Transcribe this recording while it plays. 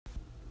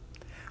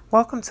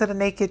Welcome to the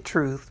Naked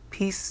Truth.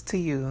 Peace to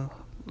you.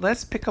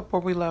 Let's pick up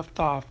where we left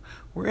off.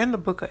 We're in the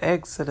book of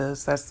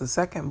Exodus. That's the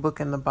second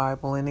book in the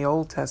Bible in the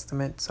Old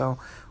Testament. So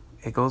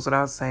it goes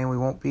without saying we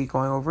won't be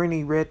going over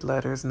any red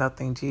letters,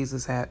 nothing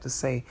Jesus had to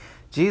say.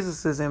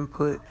 Jesus'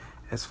 input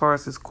as far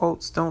as his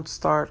quotes don't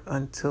start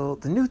until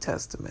the New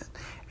Testament.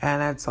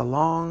 And that's a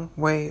long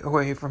way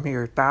away from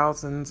here.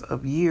 Thousands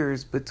of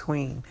years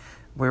between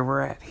where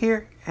we're at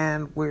here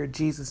and where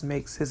Jesus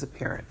makes his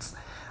appearance.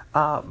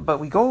 But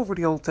we go over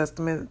the Old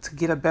Testament to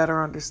get a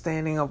better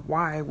understanding of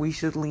why we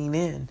should lean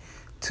in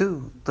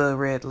to the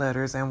red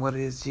letters and what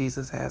it is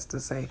Jesus has to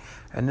say.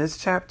 And this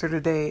chapter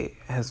today,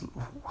 as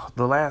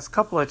the last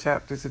couple of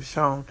chapters have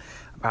shown,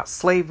 about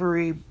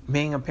slavery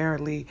being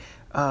apparently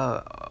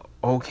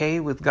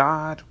okay with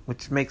God,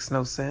 which makes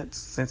no sense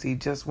since he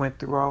just went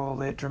through all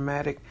that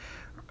dramatic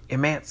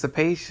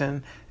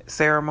emancipation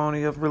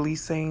ceremony of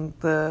releasing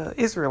the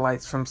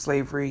Israelites from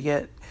slavery,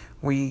 yet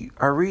we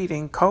are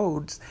reading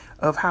codes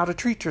of how to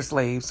treat your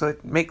slaves. So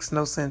it makes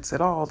no sense at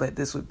all that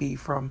this would be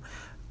from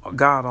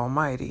God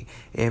Almighty.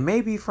 It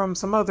may be from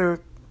some other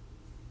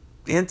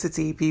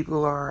entity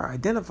people are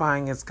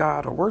identifying as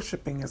God or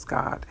worshiping as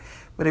God,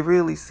 but it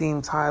really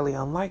seems highly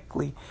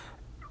unlikely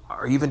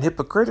or even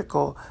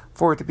hypocritical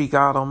for it to be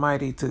God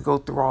Almighty to go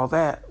through all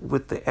that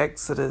with the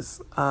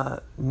Exodus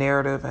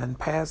narrative and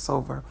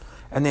Passover,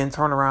 and then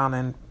turn around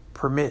and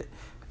permit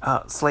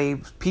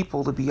slave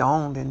people to be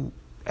owned and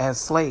as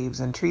slaves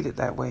and treated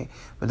that way.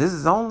 But this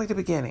is only the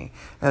beginning,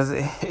 as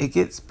it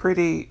gets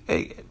pretty.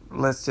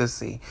 Let's just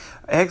see.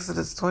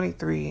 Exodus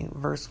 23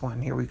 verse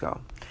 1. Here we go.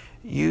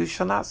 You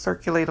shall not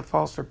circulate a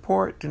false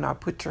report. Do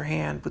not put your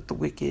hand with the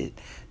wicked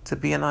to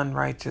be an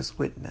unrighteous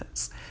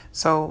witness.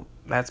 So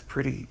that's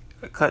pretty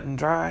cut and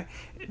dry.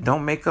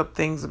 Don't make up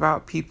things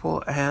about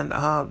people, and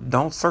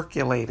don't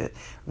circulate it.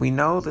 We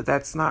know that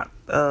that's not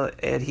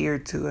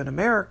adhered to in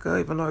America,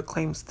 even though it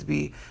claims to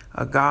be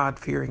a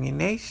God-fearing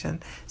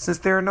nation, since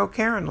there are no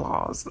Karen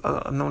laws,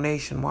 no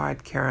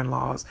nationwide Karen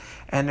laws,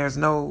 and there's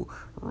no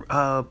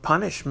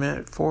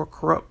punishment for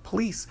corrupt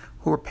police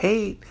who are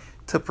paid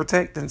to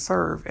protect and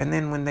serve, and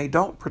then when they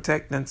don't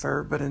protect and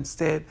serve, but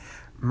instead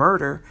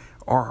murder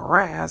or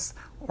harass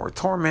or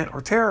torment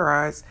or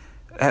terrorize,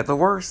 at the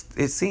worst,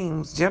 it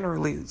seems,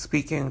 generally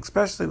speaking,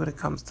 especially when it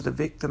comes to the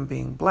victim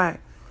being black,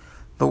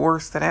 the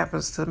worst that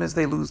happens to them is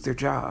they lose their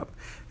job.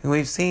 And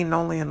we've seen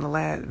only in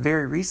the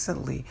very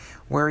recently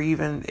where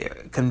even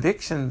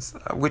convictions,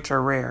 which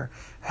are rare,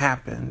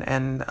 happen.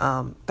 And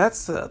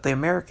that's the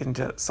American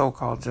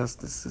so-called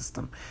justice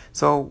system.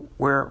 So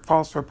where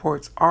false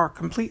reports are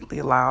completely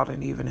allowed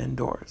and even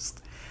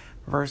endorsed.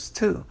 Verse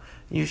 2,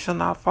 you shall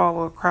not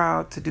follow a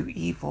crowd to do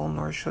evil,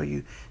 nor shall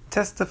you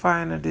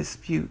testify in a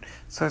dispute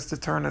so as to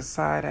turn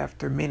aside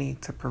after many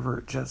to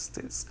pervert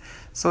justice.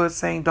 So it's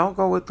saying don't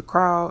go with the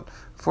crowd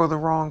for the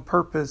wrong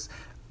purpose.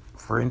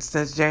 For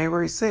instance,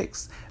 January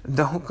 6th,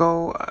 don't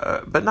go,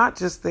 but not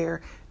just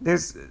there.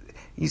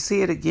 You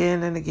see it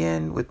again and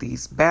again with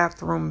these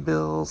bathroom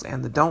bills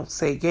and the Don't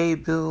Say Gay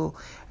bill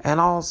and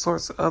all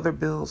sorts of other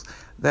bills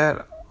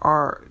that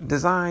are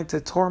designed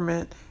to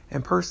torment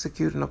and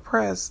persecute and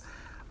oppress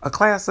a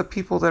class of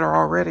people that are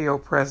already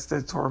oppressed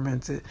and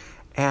tormented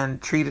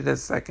and treated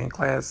as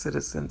second-class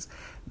citizens,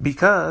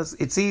 because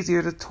it's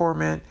easier to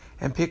torment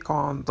and pick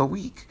on the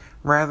weak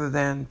rather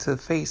than to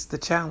face the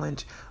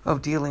challenge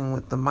of dealing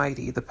with the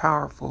mighty, the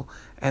powerful,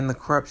 and the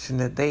corruption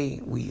that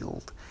they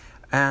wield.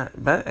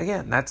 But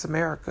again, that's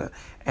America,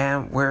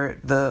 and where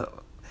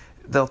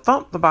they'll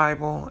thump the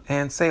Bible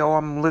and say, oh,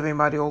 I'm living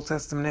by the Old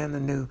Testament and the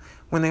New,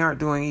 when they aren't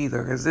doing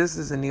either, because this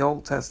is in the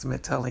Old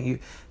Testament telling you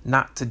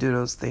not to do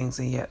those things,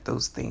 and yet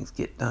those things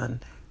get done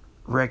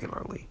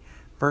regularly.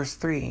 Verse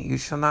 3, you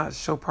shall not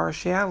show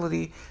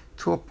partiality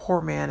to a poor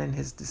man in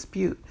his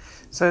dispute.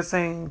 So it's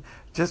saying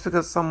just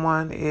because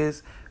someone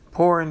is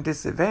poor and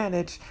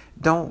disadvantaged,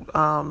 don't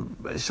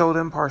show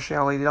them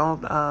partiality.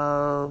 What's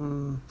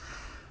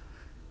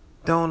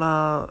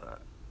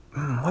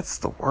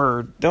the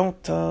word?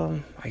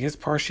 I guess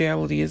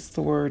partiality is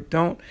the word.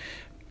 Don't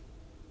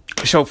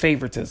show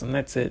favoritism.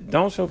 That's it.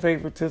 Don't show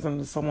favoritism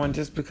to someone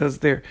just because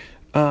their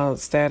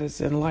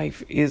status in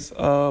life is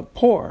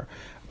poor.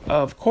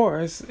 Of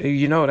course,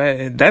 you know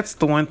that's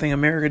the one thing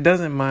America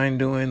doesn't mind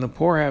doing. The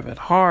poor have it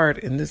hard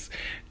in this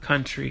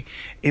country.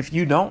 If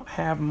you don't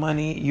have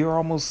money, you're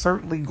almost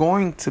certainly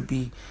going to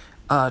be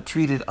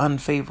treated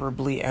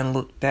unfavorably and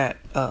looked at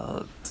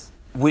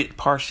with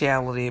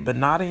partiality, but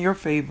not in your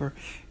favor,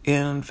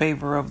 in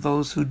favor of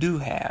those who do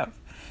have,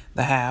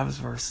 the haves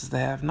versus the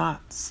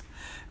have-nots.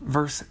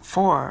 Verse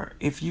 4,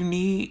 if you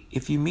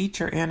meet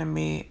your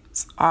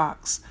enemy's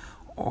ox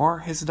or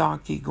his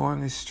donkey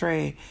going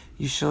astray,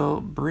 you shall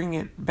bring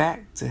it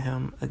back to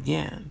him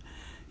again.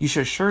 You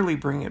shall surely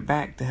bring it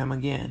back to him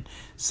again.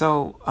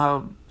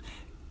 So,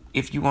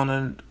 if you want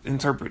to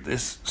interpret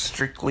this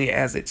strictly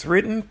as it's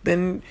written,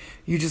 then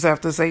you just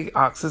have to say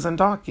oxes and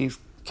donkeys,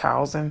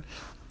 cows and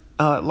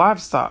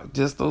livestock,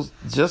 just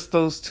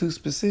those two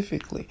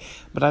specifically.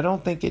 But I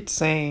don't think it's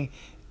saying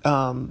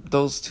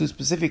those two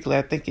specifically.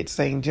 I think it's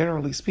saying,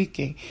 generally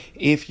speaking,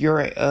 if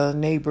your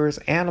neighbor's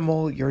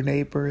animal, your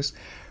neighbor's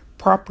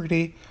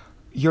property,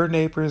 your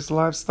neighbor's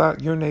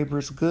livestock, your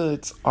neighbor's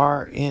goods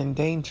are in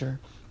danger,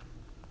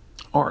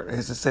 or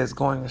as it says,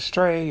 going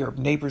astray, your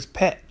neighbor's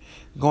pet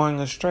going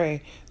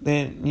astray,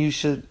 then you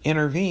should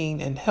intervene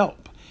and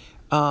help.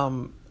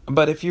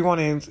 But if you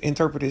want to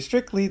interpret it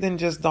strictly, then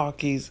just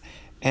donkeys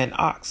and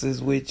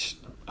oxes, which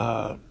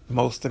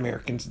most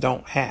Americans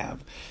don't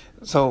have.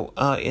 So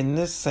in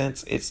this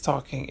sense, it's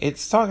talking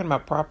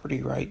about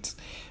property rights,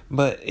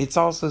 but it's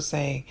also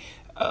saying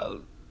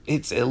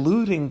it's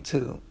alluding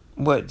to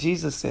what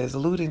Jesus says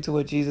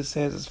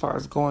as far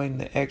as going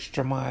the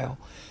extra mile.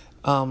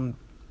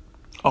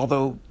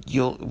 Although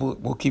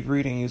we'll keep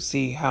reading, you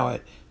see how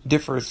it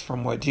differs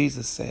from what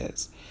Jesus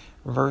says.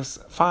 Verse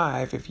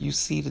 5, if you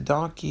see the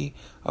donkey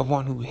of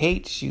one who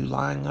hates you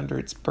lying under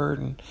its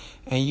burden,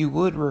 and you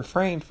would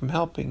refrain from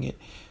helping it,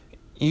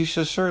 you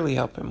shall surely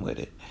help him with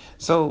it.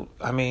 So,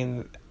 I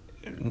mean,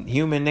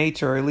 human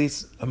nature, or at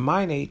least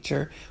my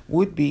nature,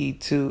 would be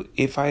to,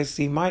 if I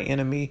see my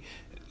enemy,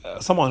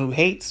 someone who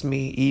hates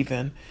me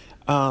even,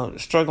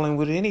 struggling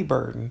with any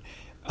burden,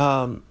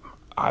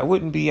 I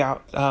wouldn't be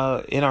out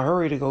in a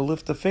hurry to go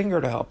lift a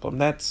finger to help them.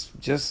 That's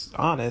just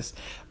honest.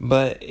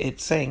 But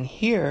it's saying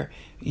here,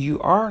 you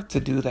are to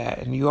do that,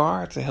 and you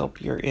are to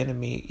help your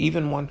enemy,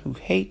 even one who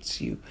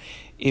hates you,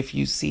 if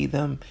you see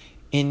them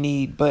in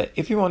need. But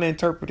if you want to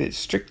interpret it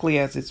strictly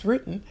as it's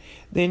written,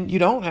 then you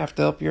don't have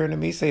to help your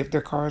enemy. Say if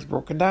their car is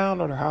broken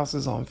down or their house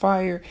is on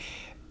fire.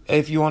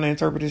 If you want to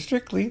interpret it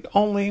strictly,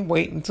 only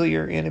wait until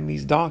your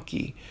enemy's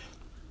donkey,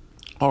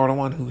 or the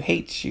one who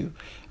hates you,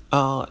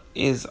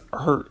 is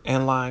hurt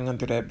and lying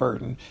under that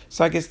burden.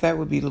 So I guess that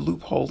would be the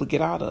loophole to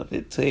get out of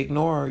it, to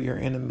ignore your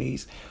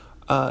enemy's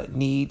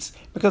needs,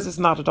 because it's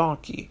not a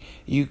donkey.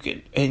 You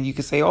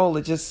could say, oh,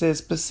 it just says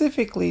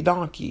specifically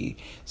donkey,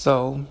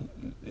 so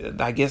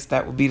I guess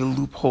that would be the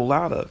loophole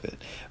out of it.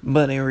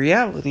 But in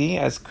reality,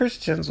 as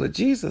Christians, what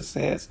Jesus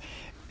says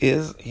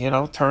is,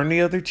 turn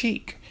the other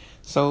cheek.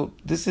 So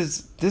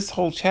this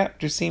whole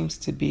chapter seems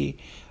to be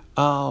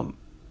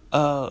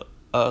a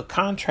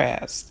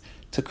contrast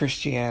to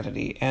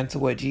Christianity and to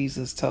what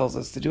Jesus tells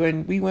us to do.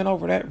 And we went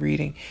over that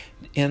reading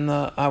we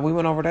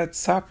went over that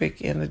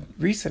topic in the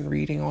recent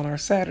reading on our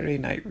Saturday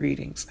night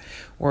readings,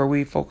 where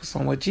we focus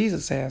on what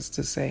Jesus has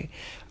to say,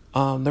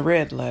 the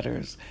red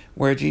letters,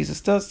 where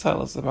Jesus does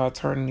tell us about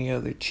turning the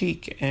other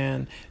cheek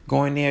and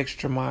going the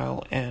extra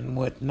mile and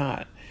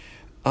whatnot.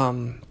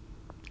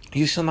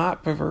 You shall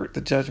not pervert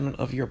the judgment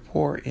of your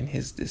poor in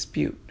his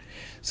dispute.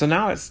 So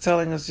now it's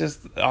telling us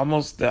just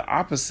almost the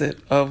opposite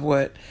of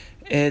what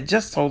it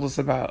just told us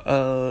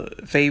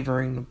about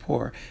favoring the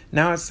poor.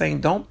 Now it's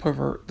saying don't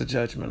pervert the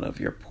judgment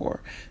of your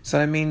poor. So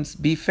that means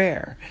be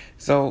fair.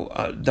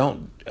 So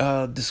don't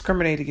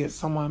discriminate against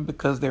someone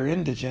because they're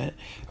indigent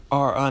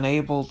or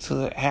unable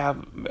to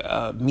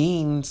have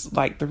means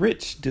like the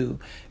rich do,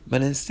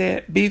 but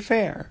instead be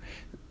fair.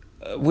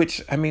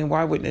 Which, I mean,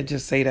 why wouldn't it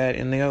just say that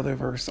in the other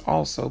verse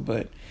also?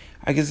 But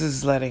I guess this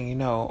is letting you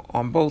know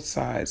on both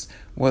sides,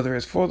 whether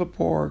it's for the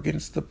poor or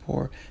against the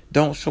poor,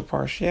 don't show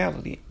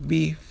partiality.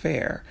 Be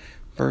fair.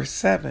 Verse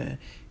 7.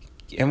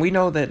 And we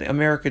know that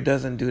America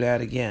doesn't do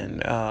that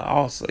again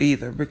also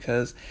either,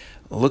 because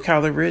look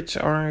how the rich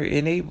are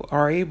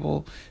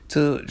able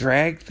to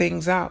drag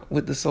things out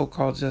with the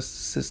so-called justice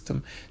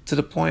system to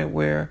the point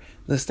where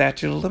the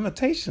statute of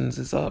limitations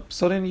is up.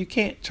 So then you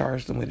can't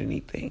charge them with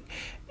anything.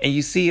 And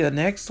you see an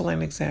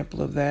excellent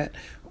example of that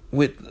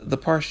with the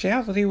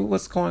partiality with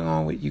what's going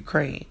on with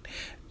Ukraine.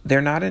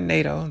 They're not in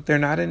NATO. They're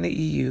not in the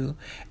EU.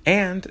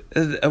 And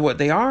what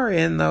they are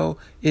in, though,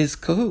 is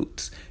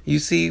cahoots. You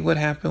see what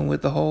happened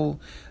with the whole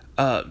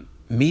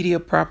media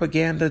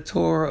propaganda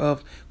tour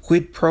of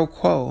quid pro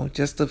quo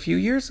just a few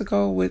years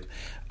ago with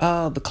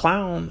the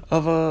clown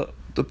of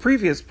the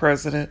previous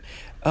president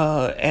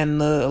and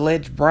the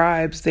alleged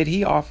bribes that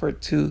he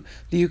offered to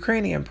the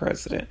Ukrainian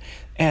president,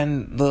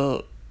 and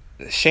the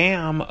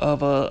sham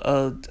of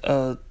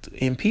a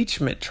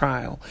impeachment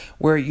trial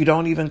where you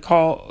don't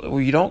call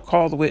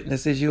the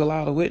witnesses. You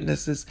allow the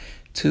witnesses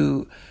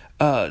to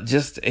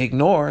just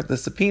ignore the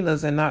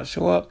subpoenas and not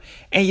show up,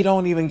 and you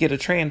don't even get a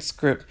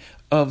transcript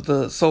of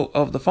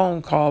the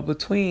phone call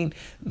between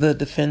the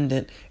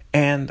defendant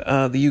and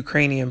the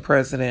Ukrainian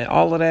president.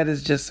 All of that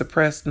is just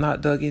suppressed,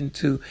 not dug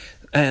into,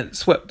 and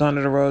swept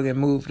under the rug and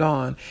moved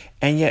on.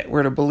 And yet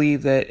we're to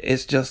believe that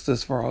it's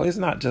justice for all. It's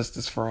not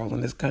justice for all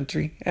in this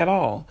country at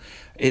all.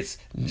 It's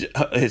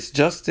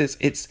justice.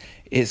 It's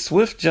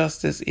swift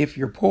justice if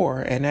you're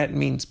poor, and that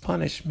means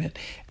punishment.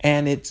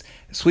 And it's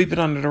sweep it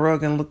under the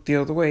rug and look the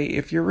other way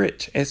if you're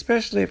rich,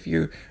 especially if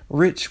you're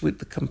rich with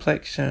the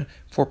complexion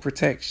for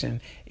protection,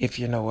 if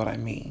you know what I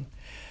mean.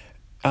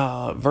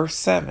 Verse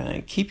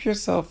 7, keep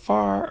yourself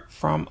far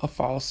from a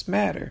false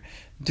matter.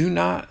 Do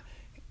not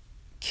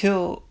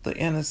kill the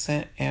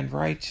innocent and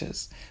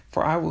righteous,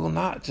 for I will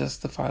not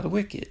justify the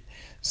wicked.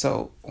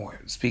 So,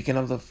 speaking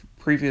of the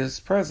previous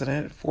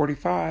president,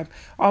 45,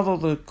 although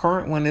the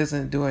current one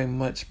isn't doing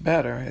much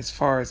better as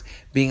far as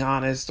being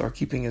honest or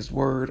keeping his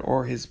word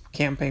or his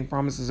campaign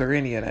promises or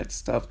any of that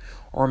stuff,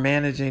 or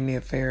managing the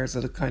affairs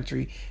of the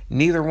country,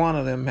 neither one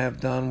of them have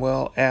done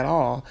well at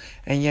all.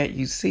 And yet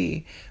you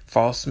see,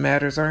 false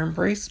matters are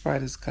embraced by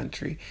this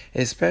country,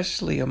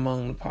 especially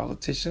among the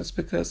politicians,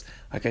 because,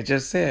 like I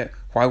just said,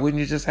 why wouldn't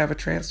you just have a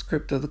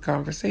transcript of the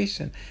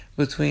conversation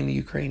between the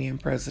Ukrainian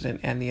president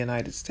and the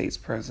United States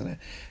president?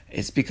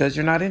 It's because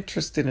you're not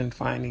interested in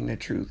finding the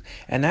truth.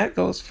 And that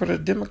goes for the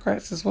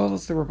Democrats as well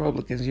as the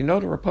Republicans. You know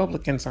the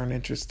Republicans aren't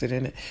interested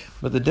in it,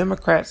 but the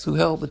Democrats who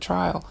held the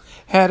trial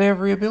had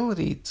every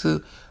ability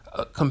to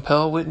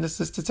compel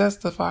witnesses to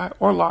testify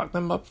or lock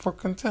them up for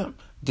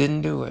contempt.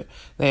 Didn't do it.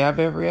 They have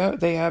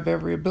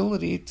every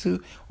ability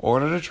to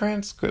order the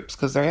transcripts,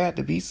 because there had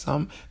to be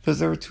some, because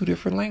there were two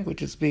different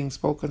languages being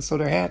spoken, so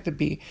there had to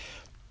be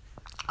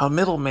a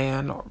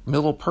middleman or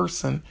middle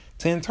person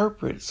to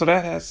interpret. So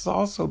that has to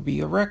also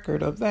be a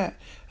record of that.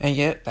 And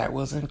yet that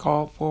wasn't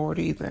called forward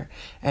either.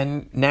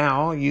 And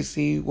now you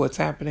see what's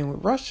happening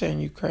with Russia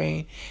and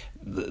Ukraine.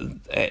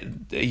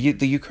 The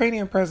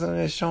Ukrainian president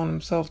has shown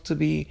himself to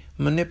be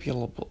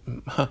malleable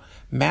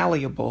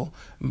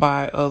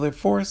by other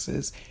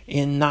forces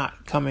in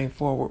not coming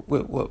forward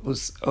with what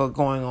was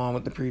going on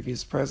with the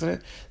previous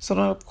president. So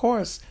then, of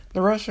course,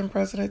 the Russian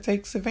president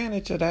takes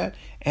advantage of that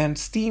and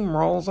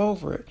steamrolls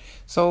over it.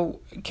 So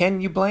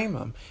can you blame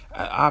him?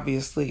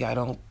 Obviously, I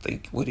don't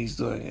think what he's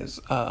doing is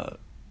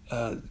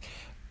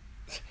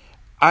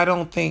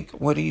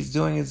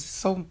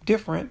so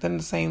different than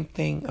the same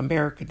thing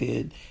America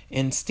did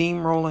in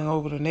steamrolling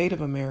over the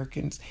Native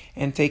Americans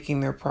and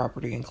taking their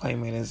property and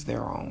claiming it as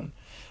their own.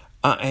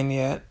 And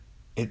yet,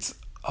 it's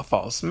a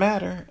false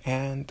matter,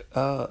 and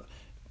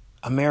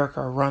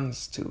America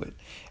runs to it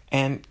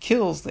and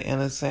kills the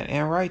innocent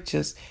and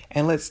righteous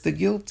and lets the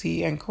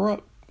guilty and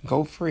corrupt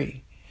go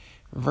free.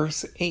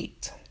 Verse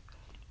 8.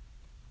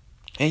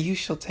 And you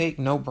shall take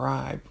no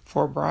bribe,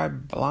 for a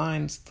bribe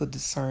blinds the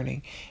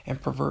discerning and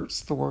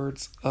perverts the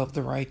words of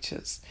the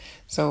righteous.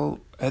 So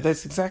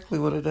that's exactly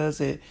what it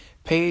does. It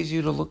pays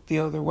you to look the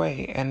other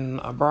way. And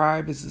a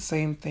bribe is the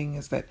same thing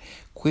as that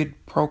quid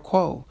pro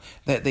quo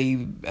that they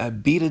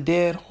beat a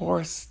dead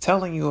horse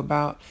telling you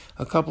about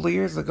a couple of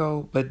years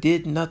ago, but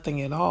did nothing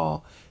at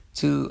all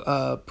to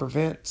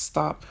prevent,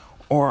 stop,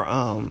 or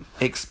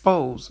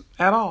expose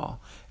at all.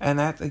 And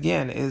that,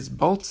 again, is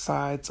both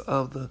sides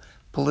of the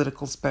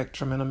political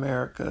spectrum in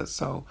America.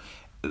 So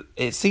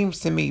it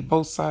seems to me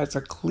both sides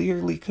are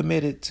clearly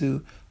committed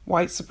to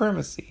white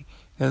supremacy,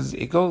 because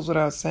it goes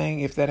without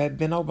saying, if that had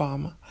been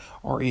Obama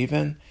or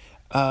even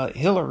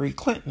Hillary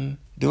Clinton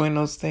doing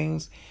those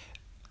things,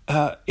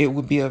 it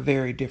would be a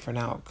very different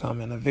outcome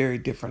and a very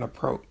different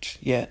approach.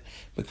 Yet,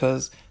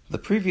 because the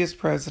previous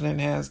president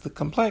has the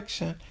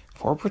complexion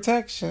for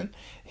protection,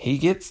 he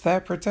gets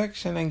that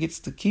protection and gets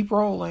to keep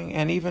rolling,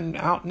 and even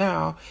out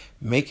now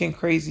making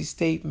crazy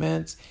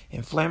statements,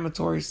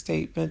 inflammatory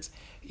statements,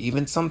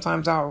 even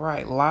sometimes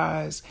outright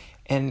lies,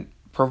 and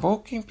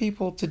provoking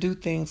people to do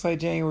things like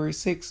January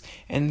 6th,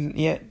 and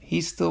yet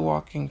he's still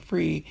walking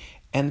free.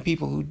 And the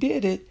people who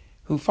did it,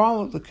 who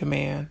followed the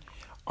command,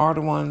 are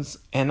the ones,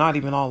 and not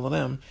even all of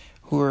them,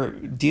 who are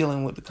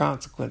dealing with the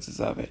consequences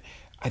of it.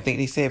 I think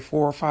they said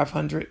 400 or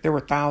 500. There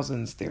were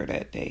thousands there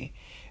that day.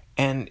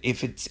 And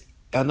if it's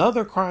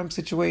another crime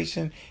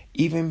situation,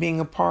 even being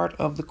a part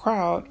of the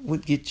crowd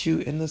would get you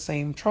in the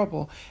same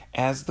trouble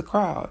as the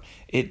crowd.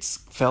 It's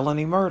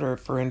felony murder,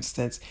 for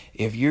instance.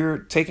 If you're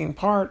taking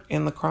part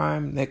in the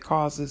crime that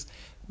causes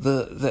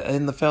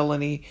in the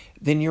felony,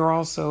 then you're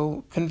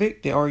also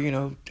convicted, or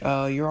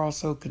you're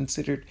also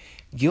considered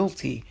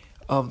guilty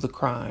of the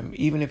crime,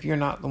 even if you're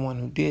not the one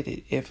who did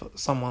it. If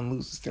someone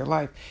loses their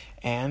life,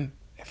 and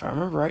if I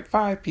remember right,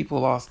 5 people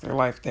lost their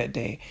life that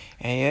day.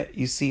 And yet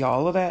you see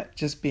all of that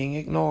just being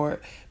ignored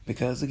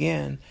because,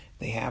 again,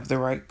 they have the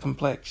right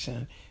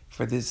complexion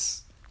for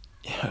this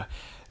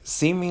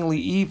seemingly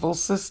evil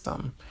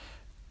system.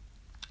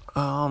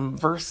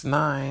 Verse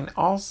 9,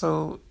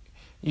 also,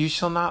 you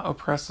shall not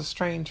oppress a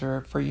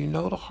stranger, for you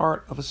know the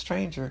heart of a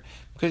stranger,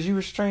 because you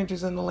were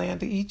strangers in the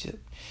land of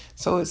Egypt.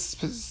 So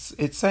it's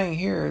saying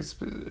here, it's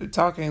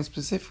talking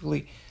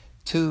specifically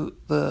to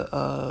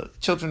the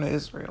children of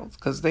Israel,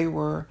 because they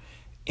were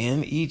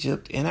in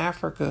Egypt, in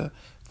Africa,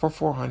 for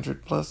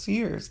 400 plus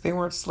years. They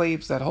weren't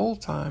slaves that whole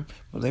time,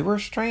 but they were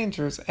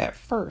strangers at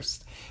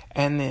first.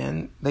 And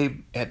then they,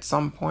 at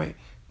some point,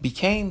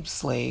 became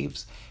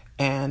slaves,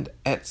 and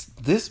at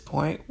this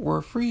point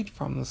were freed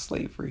from the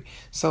slavery.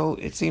 So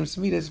it seems to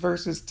me this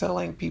verse is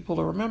telling people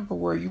to remember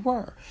where you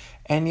were.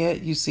 And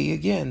yet you see,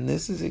 again,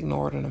 this is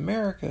ignored in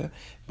America,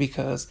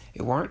 because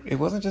it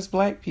wasn't just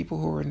black people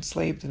who were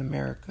enslaved in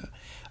America.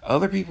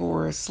 Other people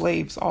were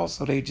slaves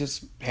also. They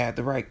just had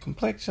the right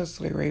complexion,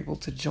 so they were able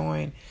to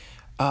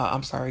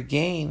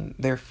gain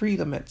their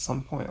freedom at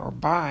some point, or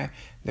buy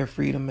their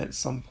freedom at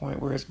some point,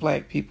 whereas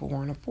black people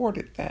weren't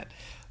afforded that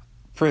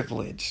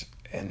privilege.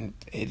 and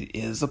it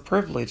is a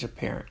privilege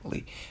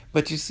apparently.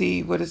 But you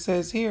see what it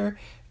says here,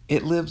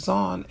 it lives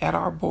on at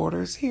our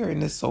borders here in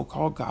this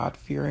so-called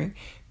God-fearing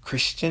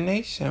Christian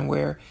nation,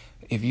 where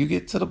if you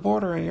get to the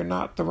border and you're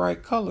not the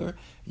right color,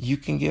 you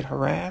can get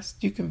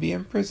harassed, you can be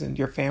imprisoned,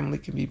 your family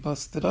can be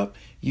busted up,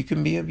 you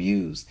can be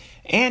abused,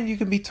 and you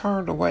can be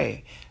turned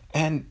away.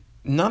 And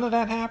none of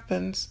that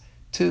happens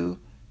to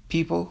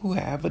people who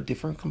have a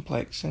different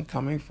complexion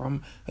coming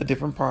from a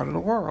different part of the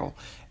world.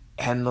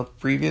 And the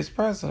previous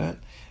president,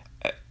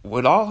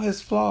 with all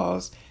his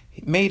flaws,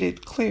 made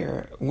it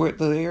clear where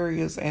the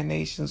areas and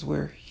nations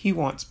where he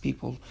wants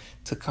people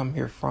to come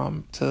here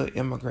from, to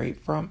immigrate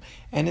from.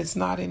 And it's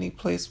not any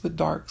place with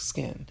dark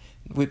skin,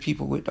 with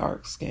people with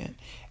dark skin.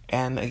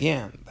 And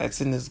again,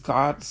 that's in this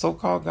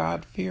so-called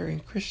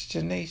God-fearing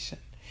Christian nation.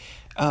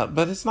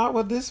 But it's not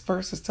what this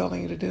verse is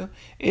telling you to do.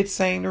 It's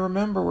saying to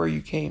remember where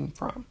you came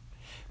from.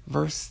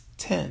 Verse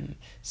 10,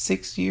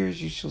 6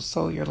 years you shall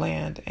sow your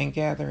land and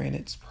gather in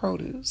its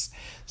produce.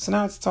 So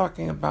now it's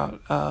talking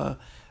about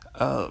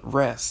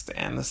rest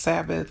and the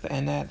Sabbath,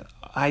 and that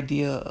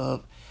idea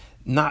of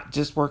not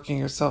just working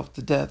yourself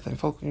to death and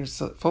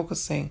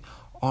focusing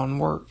on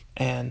work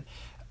and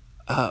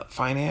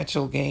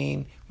financial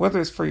gain,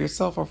 whether it's for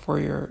yourself or for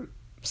your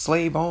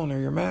slave owner,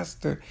 your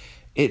master.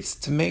 It's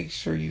to make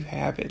sure you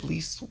have at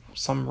least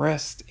some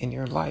rest in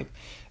your life.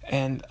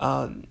 And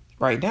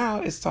right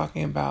now it's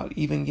talking about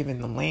even giving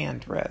the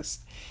land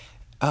rest.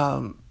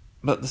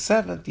 But the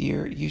 7th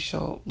year you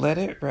shall let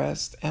it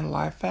rest and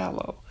lie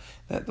fallow,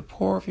 that the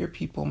poor of your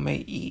people may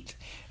eat,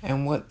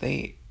 and what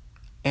they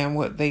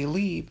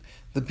leave,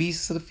 the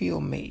beasts of the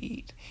field may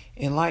eat.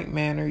 In like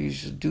manner you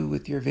shall do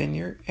with your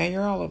vineyard and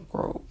your olive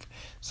grove.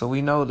 So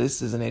we know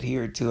this isn't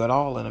adhered to at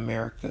all in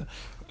America.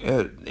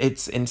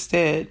 It's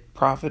instead,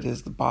 profit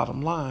is the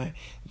bottom line,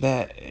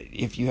 that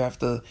if you have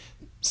to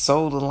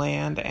sow the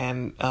land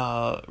and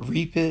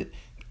reap it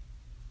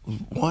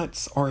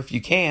once, or if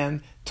you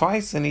can,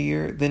 twice in a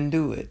year, then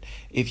do it.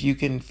 If you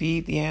can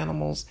feed the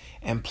animals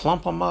and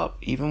plump them up,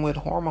 even with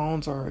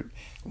hormones or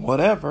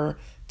whatever,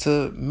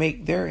 to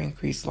make their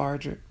increase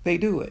larger, they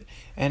do it.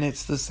 And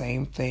it's the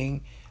same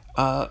thing,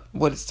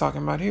 what it's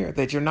talking about here,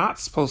 that you're not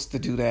supposed to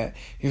do that.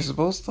 You're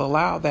supposed to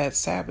allow that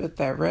Sabbath,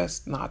 that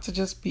rest, not to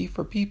just be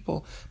for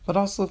people, but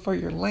also for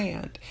your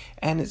land.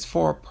 And it's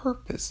for a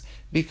purpose,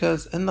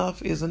 because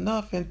enough is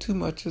enough and too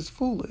much is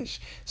foolish.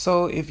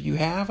 So if you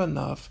have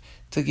enough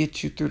to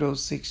get you through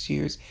those 6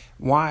 years,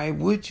 why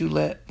would you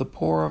let the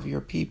poor of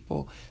your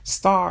people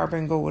starve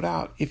and go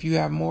without if you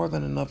have more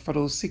than enough for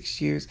those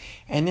 6 years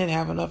and then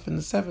have enough in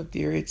the 7th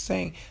year? It's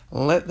saying,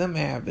 let them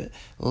have it.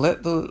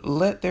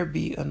 Let there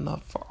be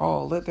enough for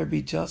all. Let there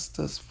be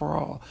justice for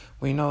all.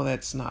 We know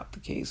that's not the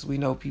case. We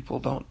know people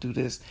don't do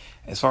this,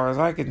 as far as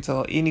I can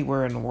tell,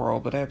 anywhere in the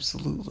world, but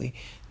absolutely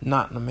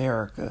not in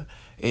America.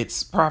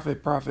 It's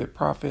profit, profit,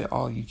 profit,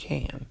 all you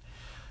can.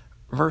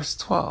 Verse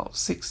 12,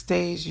 6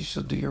 days you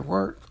shall do your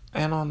work,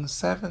 and on the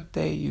 7th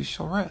day you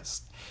shall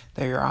rest,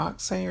 that your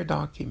ox and your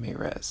donkey may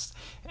rest,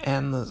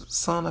 and the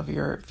son of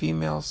your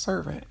female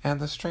servant and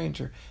the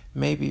stranger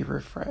may be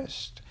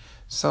refreshed.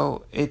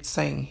 So it's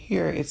saying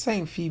here, it's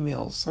saying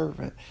female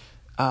servant,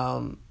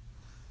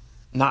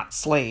 not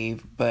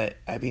slave, but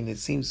I mean, it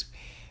seems,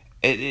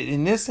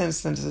 in this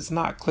instance, it's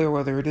not clear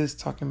whether it is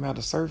talking about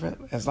a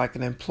servant as like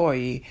an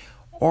employee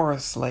or a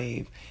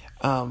slave.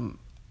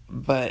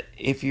 But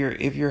if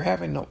you're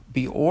having to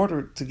be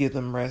ordered to give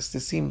them rest, it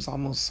seems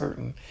almost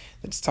certain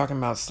that it's talking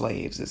about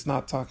slaves. It's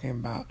not talking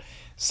about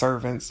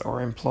servants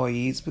or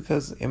employees,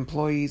 because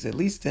employees, at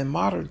least in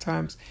modern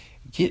times,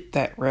 get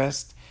that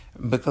rest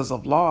because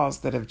of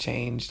laws that have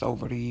changed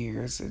over the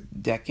years,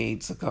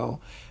 decades ago.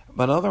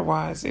 But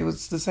otherwise, it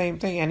was the same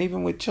thing. And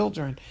even with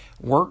children,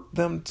 work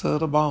them to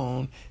the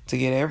bone to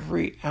get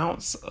every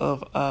ounce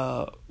of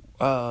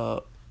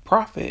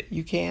profit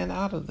you can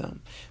out of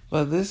them.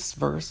 But this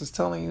verse is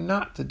telling you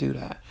not to do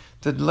that,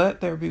 to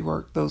let there be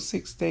work those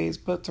 6 days,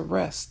 but to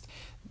rest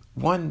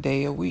 1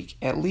 day a week,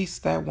 at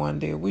least that 1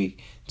 day a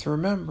week, to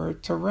remember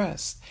to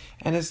rest.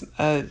 And it's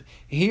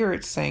here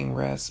it's saying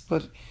rest,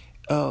 but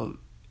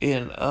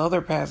in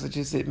other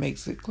passages it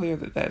makes it clear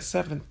that that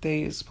 7th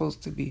day is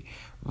supposed to be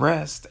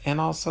rest,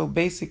 and also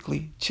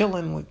basically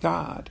chilling with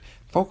God,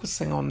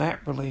 focusing on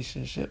that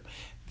relationship,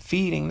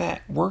 feeding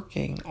that,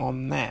 working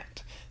on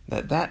that.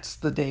 That's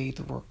the day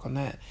to work on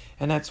that.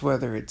 And that's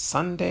whether it's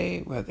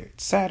Sunday, whether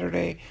it's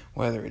Saturday,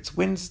 whether it's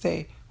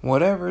Wednesday,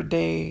 whatever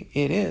day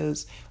it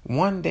is,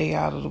 1 day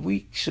out of the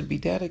week should be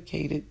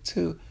dedicated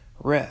to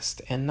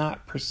rest and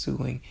not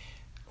pursuing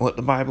what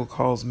the Bible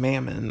calls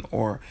mammon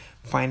or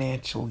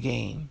financial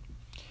gain.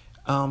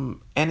 And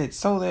it's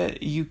so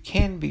that you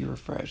can be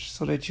refreshed,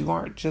 so that you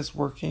aren't just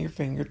working your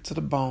fingers to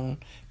the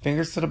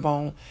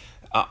bone,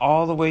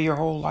 all the way your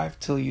whole life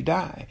till you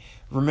die.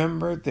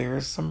 Remember,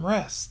 there's some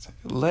rest.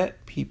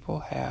 Let people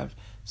have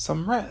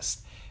some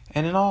rest.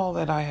 And in all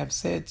that I have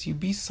said to you,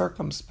 be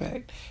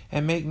circumspect,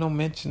 and make no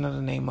mention of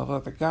the name of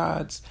other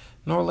gods,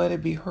 nor let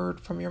it be heard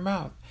from your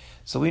mouth.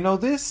 So we know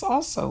this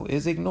also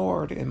is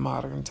ignored in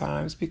modern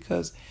times,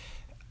 because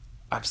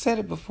I've said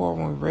it before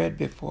when we read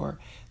before,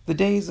 the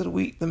days of the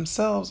week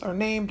themselves are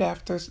named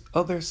after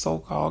other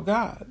so-called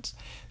gods.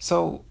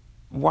 So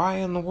why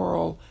in the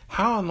world,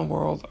 how in the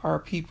world are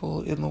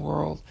people in the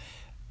world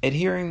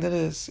adhering to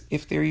this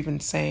if they're even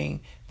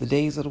saying the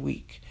days of the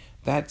week?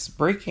 That's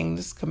breaking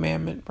this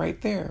commandment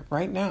right there,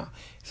 right now.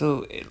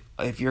 So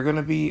if you're going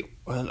to be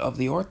of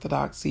the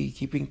orthodoxy,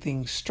 keeping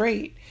things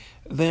straight,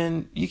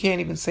 then you can't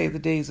even say the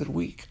days of the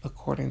week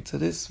according to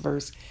this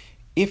verse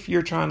if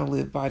you're trying to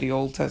live by the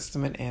Old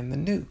Testament and the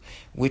New,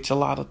 which a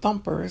lot of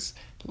thumpers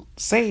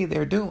say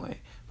they're doing,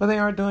 but they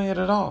aren't doing it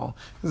at all.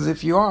 Because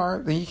if you are,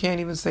 then you can't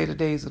even say the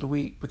days of the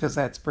week, because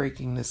that's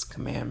breaking this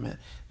commandment,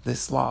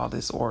 this law,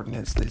 this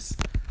ordinance, this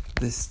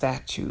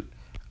statute.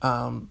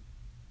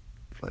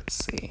 Let's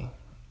see.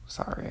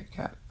 Sorry, I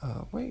got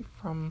away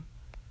from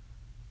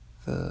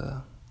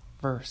the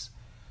verse.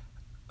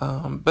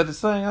 But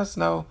it's letting us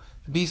know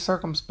to be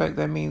circumspect.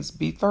 That means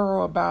be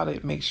thorough about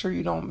it. Make sure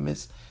you don't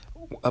miss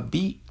a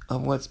beat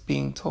of what's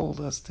being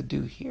told us to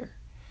do here.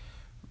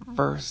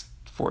 Verse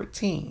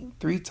 14,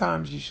 3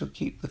 times you shall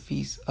keep a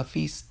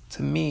feast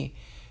to me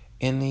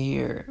in the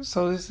year.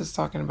 So this is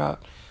talking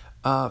about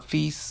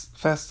feasts,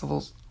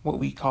 festivals, what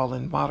we call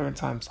in modern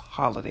times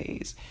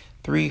holidays,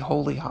 3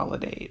 holy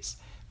holidays.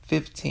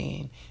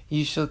 15,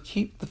 you shall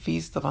keep the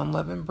feast of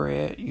unleavened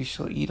bread. You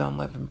shall eat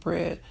unleavened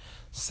bread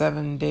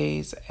 7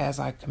 days as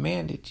I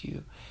commanded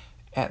you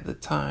at the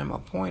time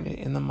appointed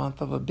in the month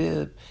of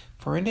Abib.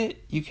 For in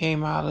it you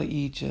came out of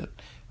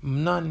Egypt.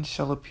 None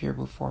shall appear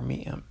before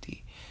me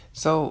empty.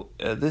 So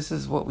this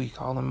is what we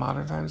call in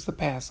modern times the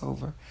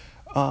Passover,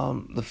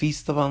 the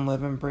Feast of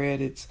Unleavened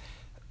Bread. It's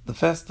the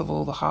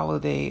festival, the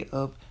holiday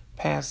of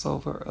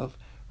Passover, of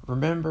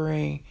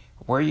remembering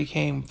where you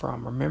came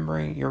from,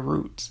 remembering your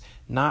roots,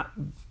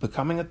 not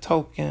becoming a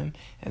token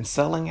and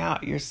selling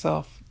out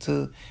yourself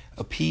to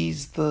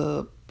appease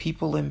the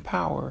people in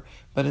power,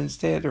 but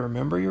instead to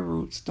remember your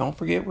roots. Don't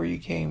forget where you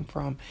came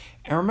from.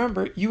 And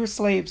remember, you were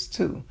slaves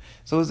too.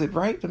 So is it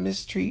right to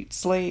mistreat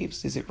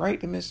slaves? Is it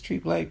right to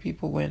mistreat black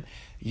people when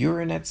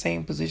you're in that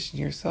same position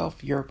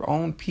yourself? Your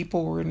own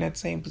people were in that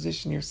same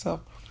position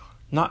yourself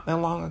not that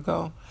long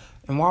ago.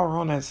 And while we're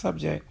on that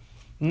subject,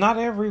 not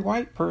every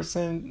white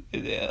person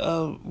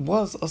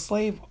was a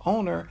slave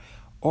owner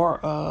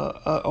or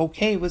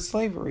okay with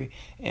slavery.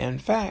 In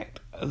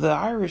fact, the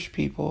Irish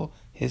people,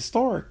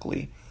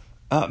 historically,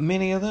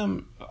 many of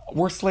them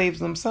were slaves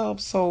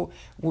themselves, so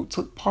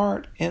took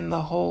part in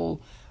the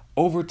whole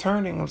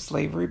overturning of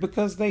slavery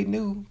because they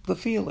knew the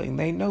feeling.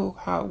 They know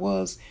how it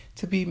was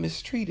to be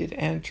mistreated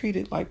and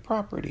treated like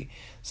property.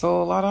 So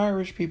a lot of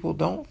Irish people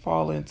don't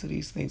fall into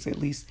these things, at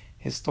least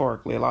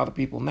historically. A lot of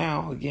people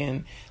now,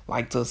 again,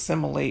 like to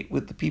assimilate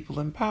with the people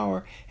in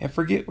power and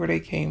forget where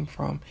they came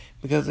from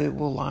because it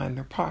will line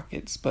their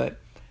pockets. But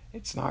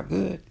it's not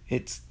good.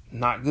 It's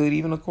not good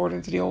even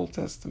according to the Old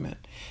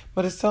Testament.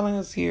 But it's telling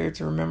us here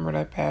to remember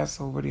that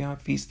Passover, the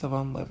Feast of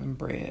Unleavened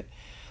Bread.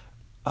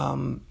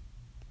 And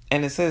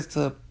it says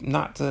to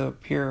not to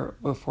appear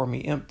before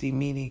me empty,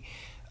 meaning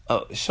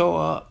show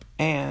up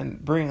and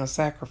bring a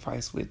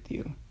sacrifice with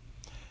you.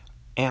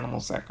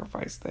 Animal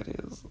sacrifice, that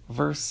is.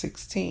 Verse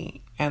 16,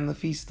 and the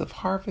feast of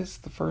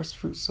harvest, the first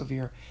fruits of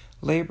your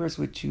labors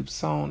which you've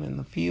sown in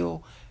the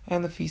field,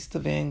 and the feast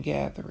of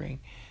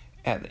ingathering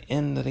at the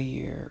end of the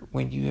year,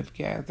 when you have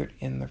gathered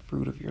in the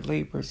fruit of your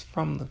labors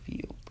from the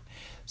field.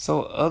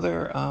 So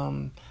other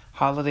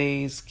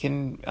holidays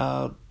can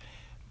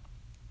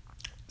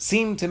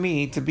seem to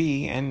me to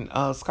be, and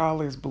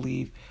scholars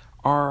believe,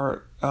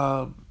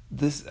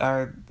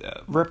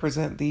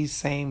 represent these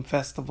same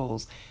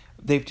festivals.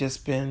 They've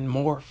just been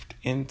morphed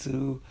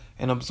into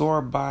and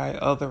absorbed by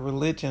other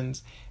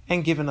religions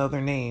and given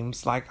other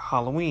names, like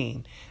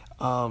Halloween,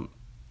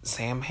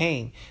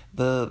 Samhain,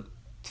 the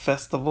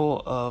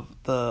festival of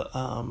the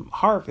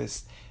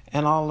harvest,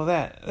 and all of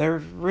that. They're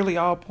really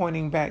all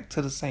pointing back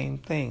to the same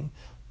thing.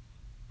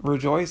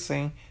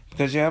 Rejoicing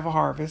because you have a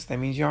harvest. That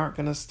means you aren't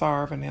going to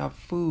starve and have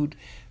food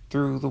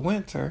through the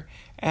winter.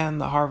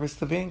 And the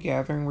harvest of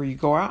ingathering, where you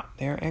go out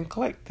there and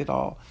collect it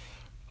all.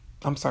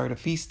 The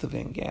Feast of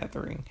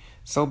Ingathering.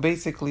 So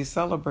basically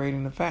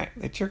celebrating the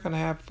fact that you're going to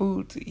have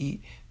food to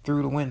eat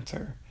through the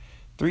winter.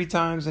 3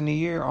 times in a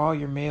year, all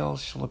your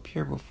males shall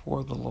appear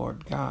before the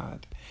Lord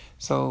God.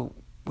 So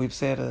we've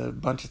said a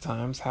bunch of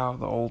times how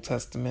the Old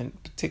Testament,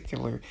 in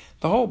particular,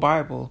 the whole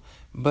Bible,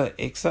 but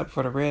except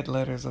for the red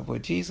letters of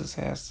what Jesus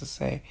has to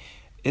say,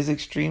 is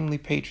extremely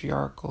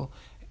patriarchal,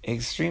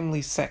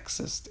 extremely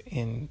sexist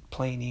in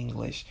plain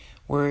English,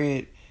 where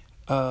it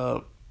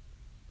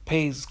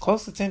pays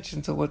close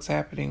attention to what's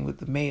happening with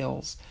the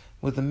males,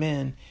 with the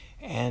men,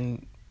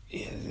 and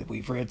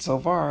we've read so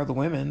far, the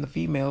women, the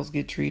females,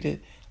 get treated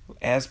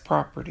as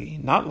property,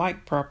 not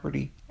like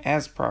property,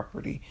 as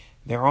property.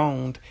 They're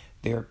owned,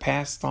 they're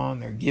passed on,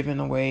 they're given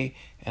away,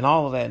 and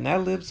all of that. And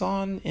that lives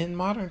on in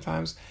modern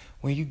times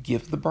when you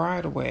give the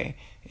bride away.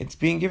 It's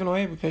being given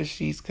away because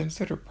she's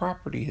considered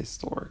property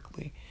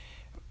historically.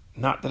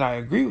 Not that I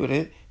agree with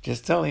it,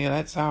 just telling you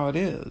that's how it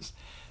is.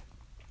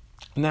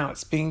 Now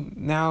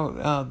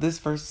this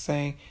verse is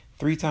saying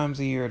 3 times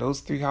a year.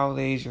 Those 3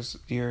 holidays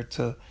you're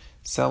to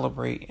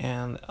celebrate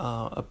and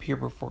appear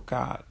before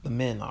God. The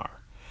men are.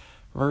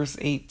 Verse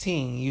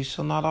 18, you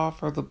shall not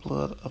offer the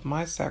blood of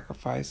my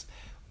sacrifice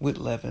with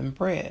leavened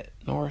bread,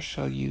 nor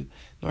shall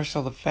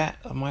the fat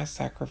of my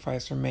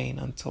sacrifice remain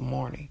until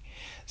morning.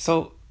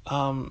 So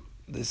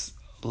this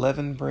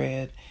leavened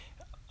bread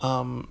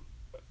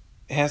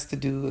has to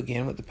do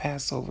again with the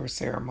Passover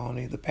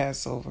ceremony, the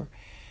Passover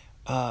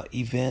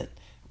event,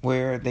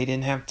 where they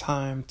didn't have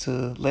time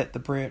to let the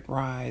bread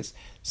rise.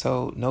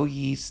 So no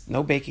yeast,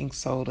 no baking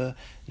soda,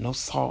 no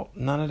salt,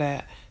 none of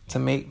that to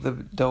make the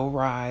dough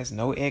rise,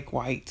 no egg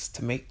whites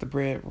to make the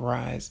bread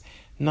rise,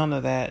 none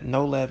of that,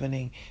 no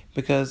leavening,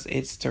 because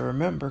it's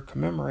to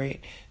commemorate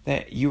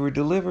that you were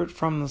delivered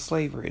from the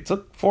slavery. It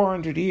took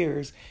 400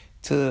 years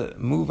to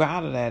move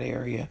out of that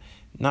area.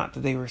 Not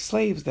that they were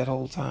slaves that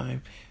whole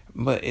time,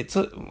 but it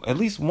took, at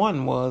least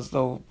one was,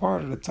 though,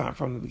 part of the time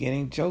from the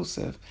beginning.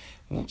 Joseph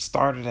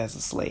started as a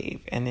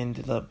slave and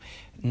ended up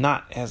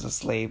not as a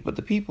slave, but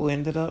the people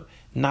ended up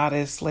not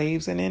as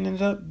slaves and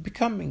ended up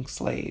becoming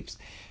slaves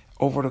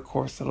over the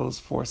course of those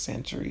 4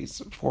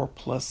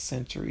 plus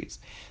centuries.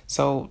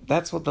 So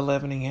that's what the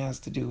leavening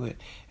has to do with.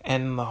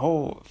 And the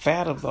whole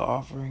fat of the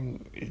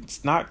offering,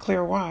 it's not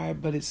clear why,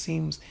 but it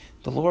seems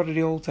the Lord of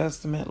the Old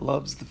Testament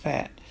loves the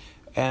fat.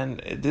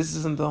 And this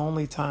isn't the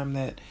only time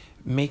that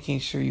making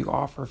sure you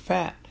offer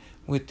fat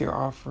with your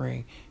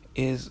offering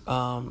is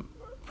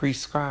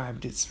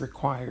prescribed. It's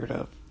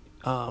required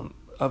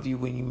of you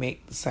when you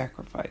make the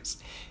sacrifice.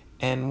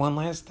 And one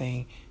last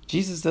thing,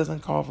 Jesus doesn't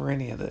call for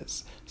any of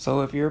this.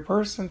 So if you're a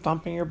person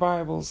thumping your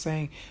Bible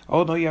saying,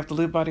 oh no, you have to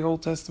live by the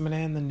Old Testament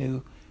and the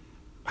New,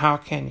 how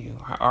can you?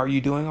 Are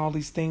you doing all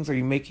these things? Are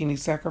you making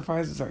these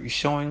sacrifices? Are you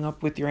showing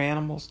up with your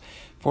animals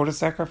for the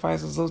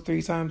sacrifices those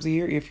 3 times a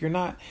year? If you're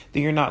not,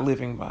 then you're not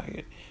living by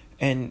it.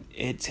 And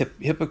it's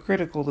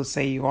hypocritical to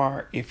say you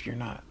are if you're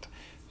not.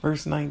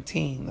 Verse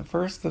 19, the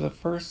first of the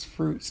first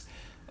fruits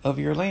of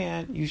your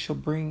land you shall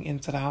bring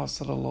into the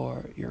house of the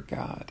Lord your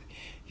God.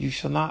 You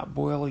shall not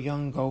boil a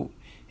young goat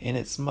in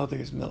its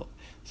mother's milk.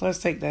 So let's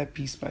take that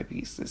piece by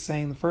piece. It's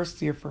saying the first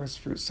of your first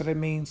fruits. So that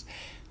means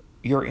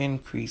your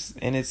increase.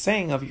 And it's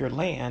saying of your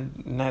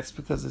land, and that's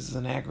because this is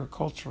an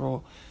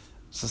agricultural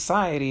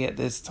society at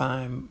this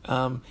time.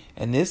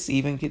 And this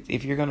even gets,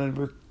 if you're going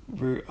to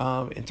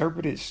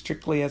interpret it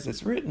strictly as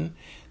it's written,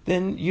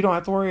 then you don't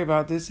have to worry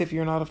about this if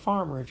you're not a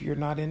farmer, if you're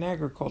not in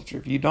agriculture,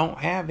 if you don't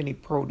have any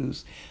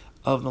produce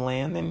of the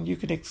land, then you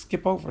can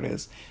skip over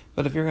this.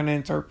 But if you're going to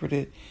interpret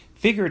it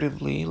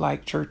figuratively,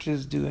 like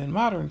churches do in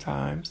modern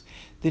times,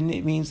 then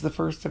it means the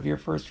first of your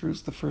first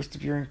fruits, the first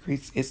of your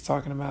increase. It's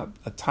talking about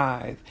a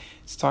tithe.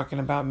 It's talking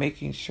about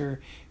making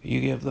sure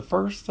you give the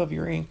first of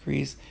your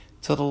increase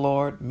to the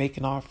Lord, make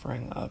an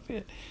offering of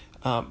it.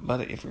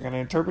 But if you're going to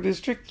interpret it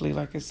strictly,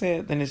 like I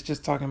said, then it's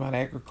just talking about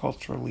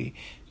agriculturally.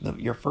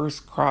 Your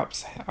first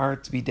crops are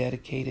to be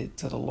dedicated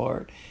to the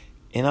Lord.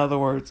 In other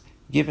words,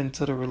 given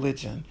to the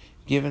religion,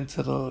 given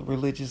to the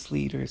religious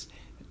leaders,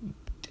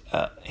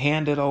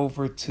 handed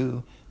over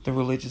to the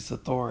religious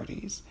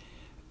authorities.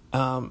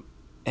 And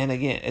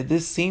again,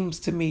 this seems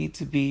to me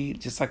to be,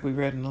 just like we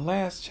read in the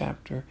last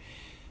chapter,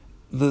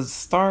 the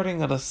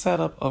starting of the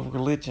setup of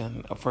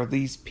religion for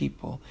these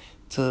people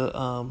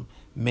to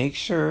make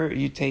sure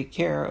you take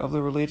care of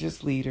the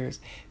religious leaders,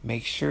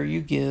 make sure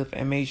you give,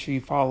 and make sure you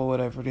follow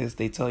whatever it is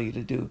they tell you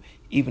to do,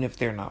 even if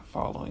they're not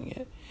following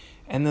it.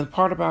 And the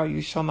part about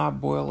you shall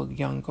not boil a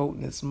young goat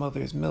in its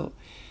mother's milk,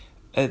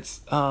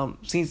 it's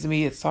seems to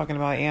me it's talking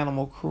about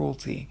animal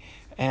cruelty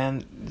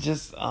and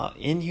just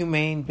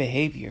inhumane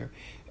behavior.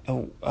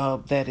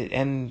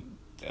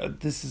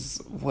 This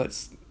is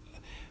what's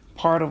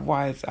part of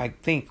why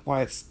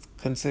it's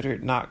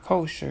considered not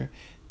kosher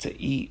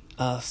to eat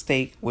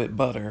steak with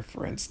butter,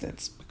 for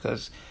instance,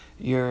 because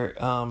you're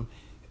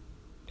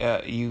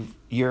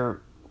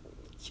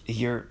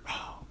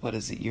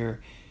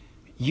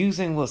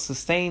using what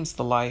sustains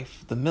the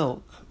life, the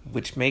milk,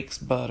 which makes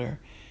butter,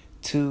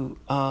 to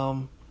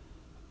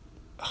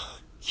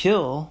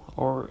kill,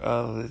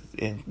 or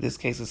in this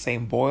case it's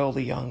saying boil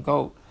the young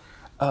goat.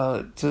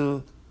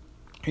 You're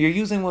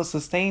using what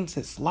sustains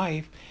its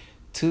life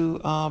to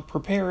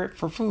prepare it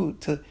for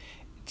food.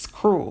 It's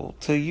cruel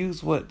to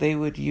use what they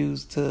would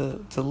use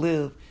to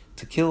live,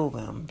 to kill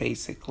them,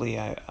 basically.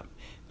 I'm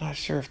not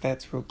sure if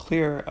that's real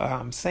clear.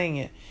 I'm saying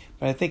it,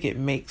 but I think it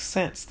makes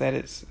sense that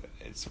it's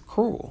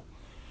cruel.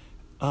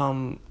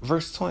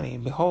 Verse 20,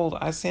 behold,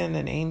 I send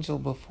an angel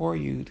before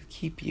you to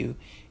keep you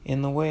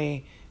in the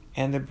way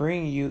and to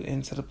bring you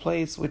into the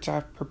place which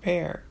I've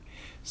prepared.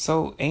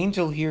 So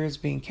angel here is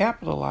being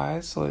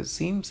capitalized, so it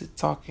seems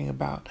it's talking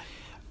about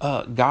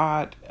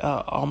God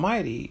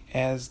Almighty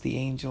as the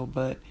angel,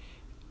 but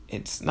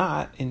it's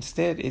not.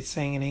 Instead, it's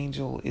saying an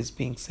angel is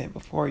being sent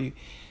before you.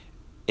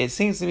 It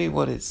seems to me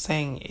what it's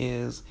saying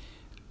is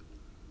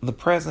the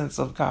presence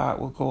of God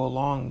will go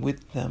along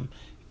with them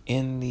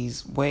in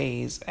these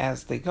ways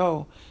as they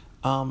go,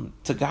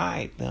 to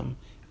guide them.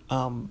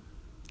 And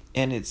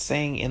it's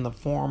saying in the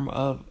form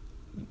of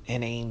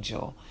an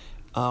angel.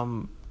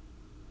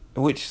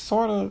 which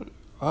sort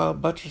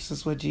of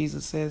buttresses what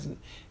Jesus says.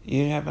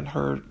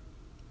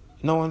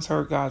 No one's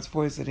heard God's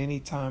voice at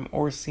any time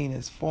or seen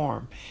his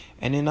form.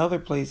 And in other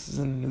places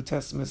in the New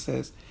Testament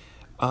says,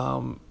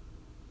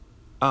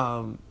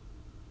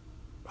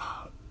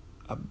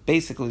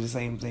 basically the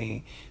same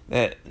thing,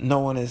 that no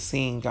one has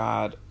seen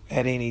God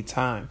at any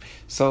time.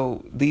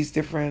 So these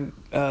different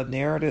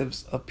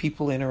narratives of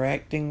people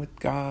interacting with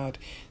God,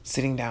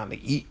 sitting down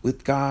to eat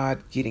with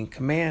God, getting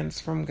commands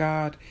from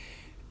God,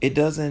 it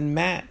doesn't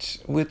match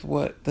with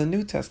what the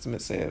New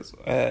Testament says,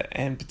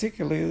 and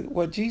particularly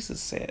what Jesus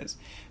says.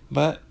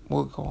 But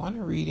we'll go on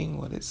and reading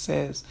what it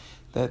says,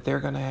 that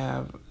they're going to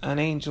have an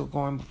angel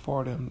going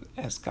before them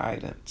as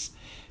guidance.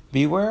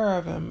 Beware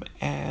of him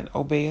and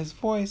obey his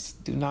voice.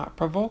 Do not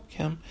provoke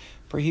him,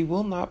 for he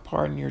will not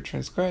pardon your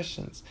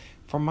transgressions,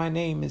 for my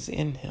name is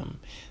in him.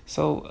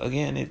 So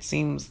again, it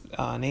seems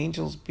an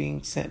angel's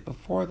being sent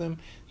before them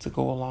to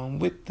go along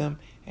with them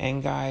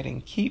and guide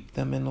and keep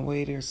them in the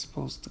way they're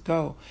supposed to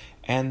go,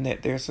 and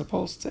that they're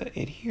supposed to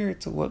adhere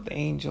to what the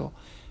angel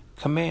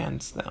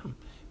commands them.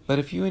 But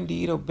if you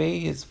indeed obey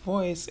his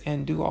voice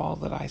and do all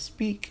that I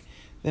speak,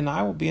 then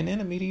I will be an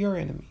enemy to your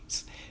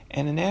enemies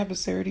and an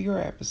adversary to your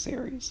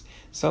adversaries.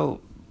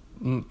 So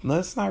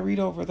let's not read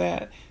over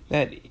that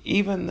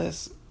even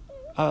this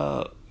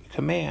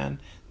command,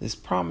 this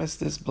promise,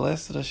 this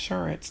blessed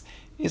assurance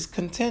is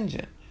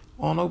contingent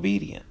on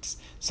obedience.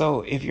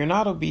 So if you're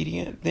not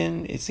obedient,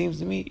 then it seems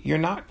to me you're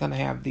not going to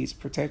have these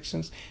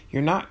protections.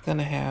 You're not going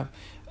to have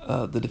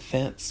the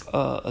defense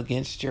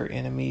against your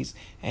enemies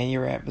and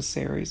your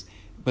adversaries.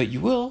 But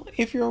you will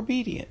if you're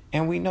obedient.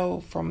 And we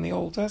know from the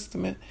Old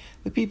Testament,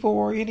 the people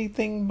were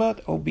anything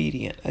but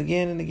obedient.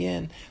 Again and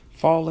again,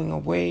 falling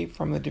away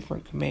from the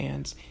different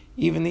commands,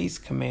 even these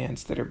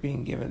commands that are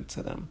being given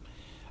to them.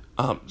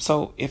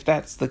 So if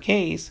that's the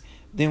case,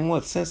 then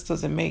what sense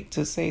does it make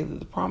to say that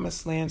the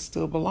promised land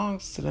still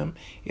belongs to them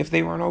if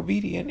they weren't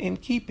obedient in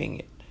keeping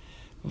it?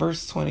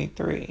 Verse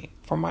 23,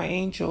 for my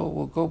angel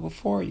will go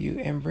before you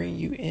and bring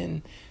you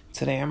in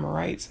to the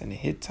Amorites and the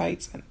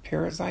Hittites and the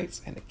Perizzites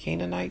and the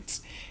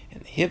Canaanites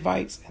and the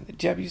Hivites and the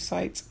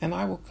Jebusites, and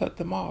I will cut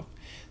them off.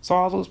 So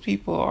all those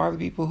people are the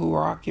people who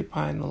are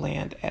occupying the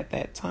land at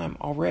that time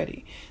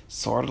already.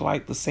 Sort of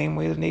like the same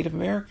way the Native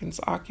Americans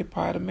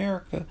occupied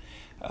America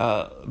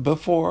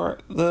before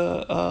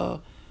the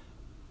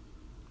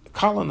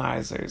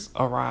colonizers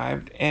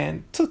arrived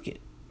and took it.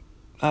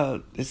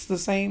 It's the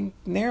same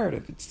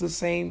narrative. It's the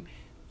same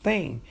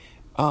thing.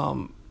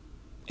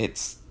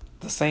 It's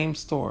the same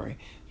story,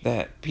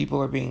 that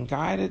people are being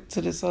guided to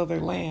this other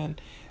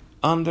land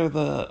under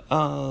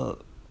the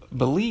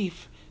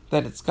belief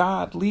that it's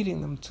God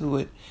leading them to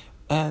it,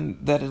 and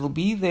that it'll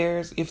be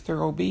theirs if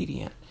they're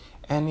obedient.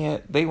 And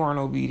yet they weren't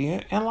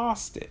obedient and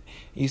lost it.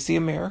 You see,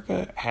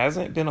 America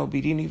hasn't been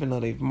obedient, even though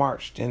they've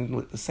marched in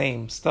with the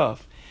same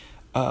stuff,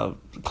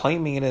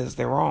 claiming it as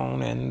their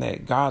own and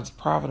that God's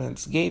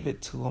providence gave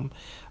it to them.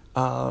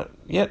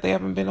 Yet they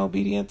haven't been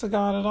obedient to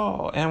God at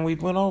all. And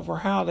we've went over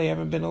how they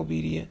haven't been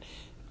obedient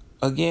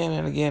again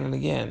and again and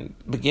again,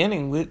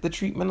 beginning with the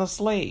treatment of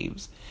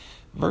slaves.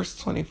 Verse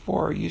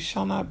 24, you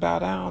shall not bow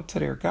down to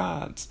their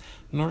gods,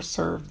 nor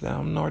serve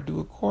them, nor do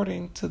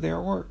according to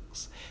their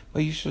works,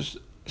 but you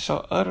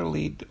shall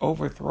utterly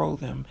overthrow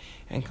them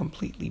and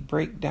completely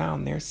break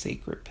down their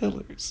sacred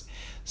pillars.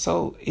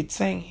 So it's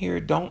saying here,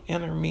 don't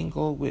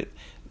intermingle with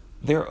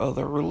their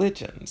other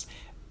religions.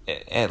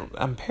 And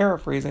I'm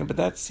paraphrasing, but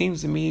that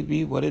seems to me to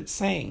be what it's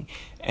saying.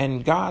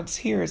 And God's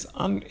here is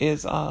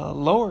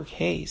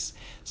lowercase,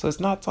 so it's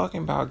not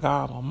talking about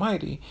God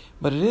Almighty,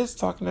 but it is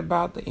talking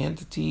about the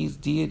entities,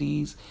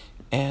 deities,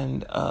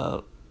 and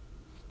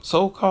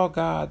so-called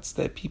gods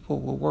that people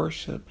will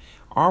worship,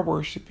 are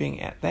worshiping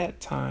at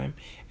that time,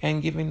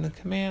 and giving the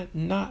command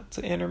not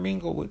to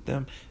intermingle with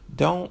them.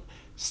 Don't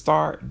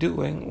start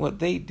doing what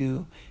they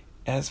do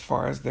as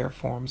far as their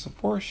forms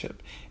of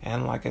worship.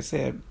 And like I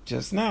said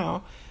just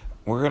now,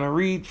 we're going to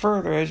read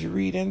further as you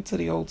read into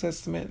the Old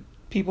Testament.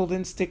 People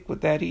didn't stick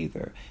with that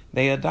either.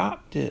 They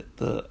adopted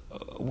the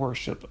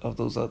worship of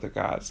those other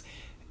gods.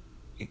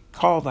 It's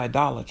called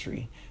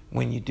idolatry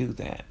when you do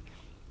that.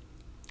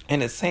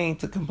 And it's saying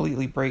to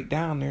completely break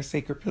down their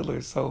sacred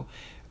pillars. So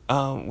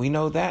we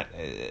know that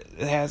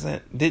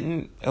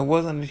it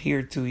wasn't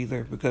adhered to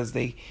either, because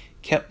they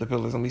kept the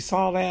pillars. And we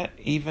saw that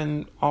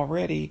even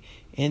already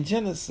in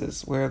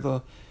Genesis, where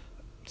the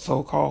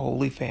so-called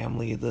Holy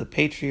Family, the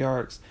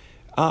patriarchs,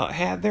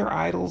 had their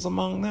idols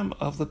among them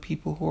of the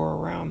people who are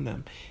around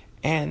them.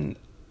 And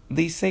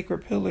these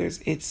sacred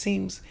pillars, it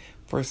seems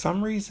for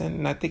some reason,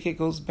 and I think it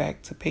goes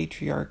back to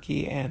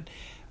patriarchy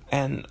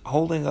and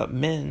holding up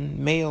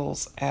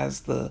males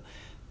as the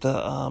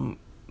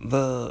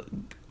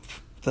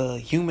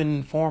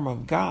human form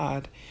of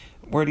God,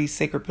 where these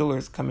sacred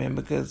pillars come in.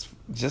 Because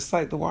just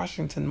like the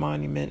Washington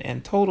Monument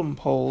and totem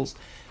poles,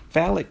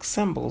 phallic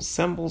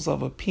symbols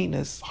of a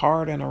penis,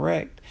 hard and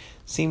erect,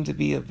 seem to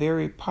be a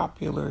very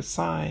popular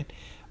sign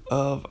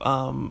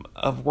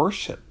of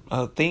worship,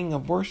 a thing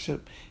of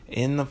worship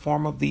in the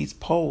form of these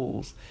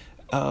poles.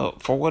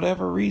 for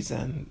whatever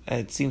reason,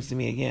 it seems to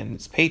me, again,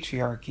 it's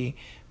patriarchy,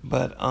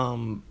 but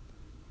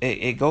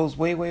it goes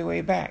way, way,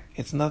 way back.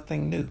 It's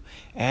nothing new.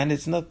 And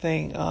it's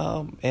nothing,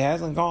 it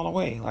hasn't gone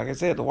away. Like I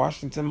said, the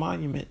Washington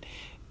Monument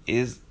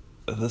is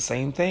the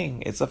same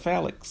thing. It's a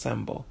phallic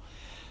symbol.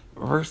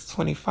 Verse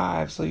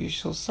 25, so you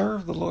shall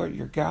serve the Lord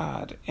your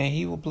God, and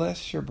he will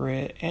bless your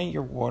bread and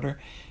your water,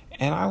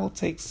 and I will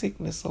take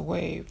sickness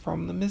away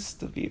from the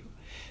midst of you.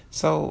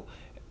 So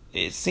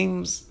it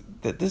seems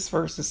that this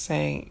verse is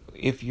saying,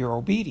 if you're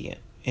obedient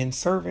in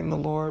serving the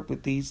Lord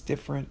with these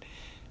different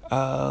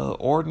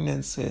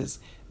ordinances,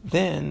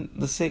 then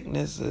the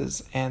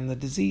sicknesses and the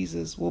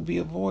diseases will be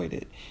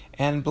avoided,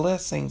 and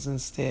blessings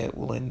instead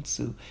will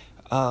ensue.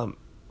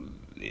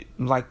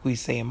 Like we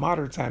say in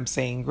modern times,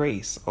 saying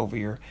grace over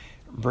your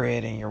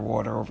bread and your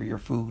water, over your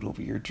food,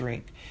 over your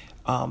drink,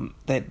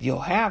 that you'll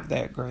have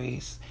that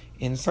grace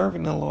in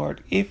serving the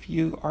Lord if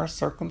you are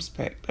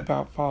circumspect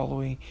about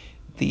following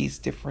these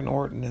different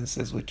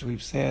ordinances, which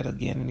we've said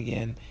again and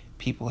again,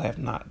 people have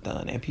not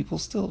done, and people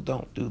still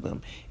don't do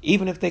them.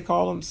 Even if they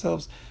call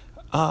themselves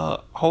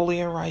holy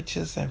and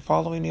righteous and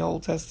following the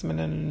Old Testament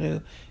and the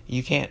New,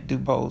 you can't do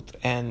both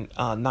and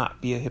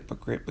not be a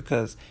hypocrite,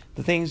 because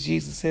the things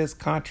Jesus says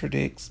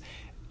contradicts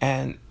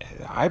and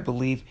I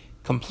believe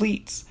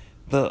completes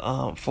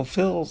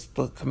fulfills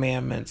the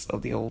commandments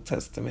of the Old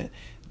Testament,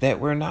 that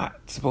we're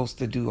not supposed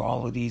to do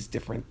all of these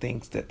different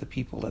things that the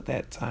people at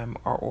that time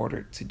are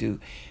ordered to do.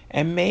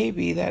 And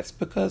maybe that's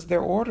because they're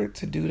ordered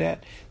to do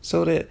that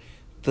so that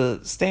the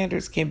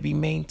standards can be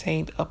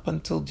maintained up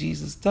until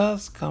Jesus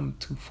does come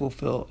to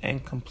fulfill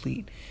and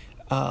complete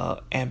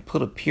and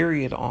put a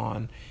period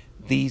on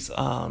these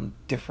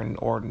different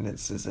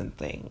ordinances and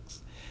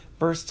things.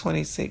 Verse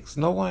 26,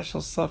 no one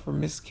shall suffer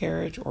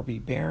miscarriage or be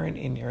barren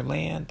in your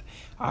land.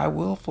 I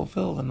will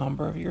fulfill the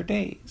number of your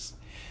days.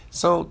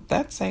 So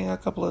that's saying a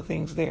couple of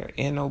things there.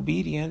 In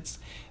obedience,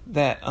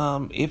 that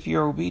if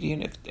you're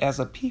obedient as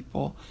a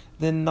people,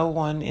 then no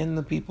one in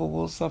the people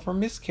will suffer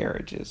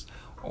miscarriages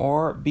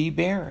or be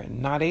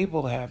barren, not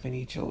able to have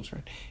any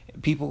children.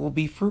 People will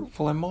be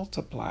fruitful and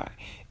multiply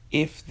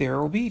if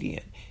they're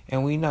obedient.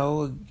 And we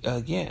know,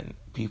 again,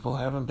 people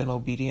haven't been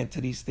obedient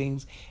to these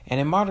things. And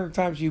in modern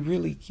times,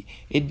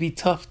 it'd be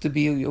tough to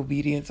be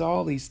obedient to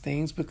all these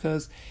things,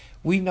 because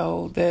we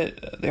know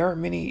that there are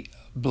many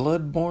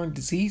blood-borne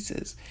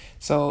diseases.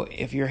 So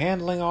if you're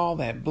handling all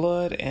that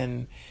blood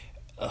and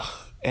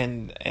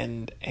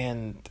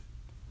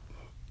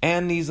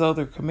these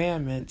other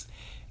commandments,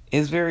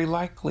 it's very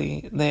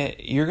likely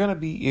that you're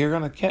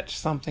gonna catch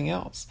something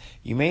else.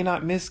 You may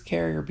not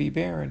miscarry or be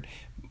barren,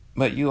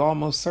 but you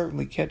almost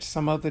certainly catch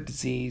some other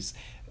disease,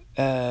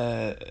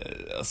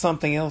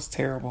 something else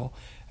terrible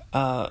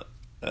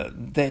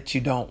that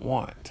you don't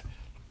want.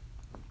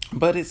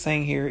 But it's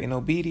saying here, in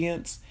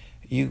obedience,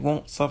 you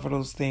won't suffer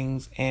those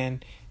things,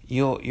 and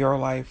your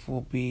life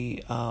will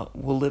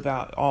live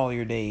out all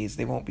your days.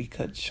 They won't be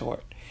cut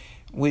short,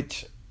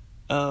 which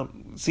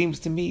seems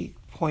to me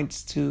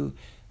points to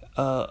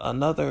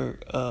another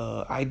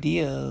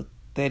idea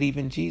that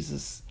even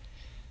Jesus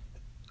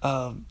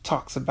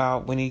talks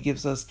about when he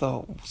gives us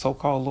the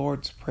so-called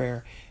Lord's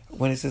Prayer,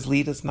 when it says,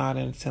 lead us not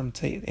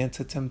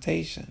into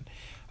temptation.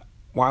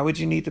 Why would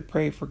you need to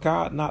pray for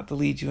God not to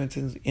lead you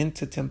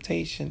into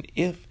temptation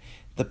if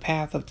the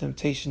path of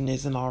temptation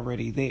isn't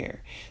already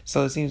there?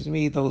 So it seems to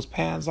me those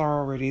paths are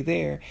already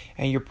there,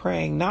 and you're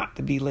praying not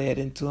to be led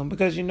into them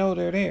because you know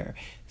they're there.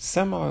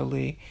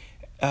 Similarly,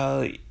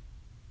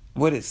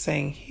 what it's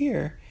saying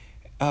here,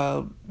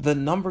 the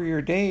number of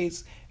your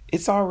days,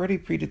 it's already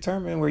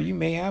predetermined where you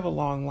may have a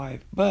long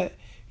life, but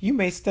you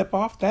may step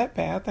off that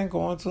path and go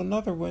on to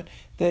another one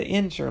that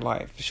ends your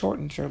life,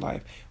 shortens your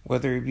life.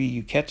 Whether it be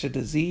you catch a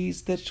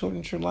disease that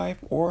shortens your life,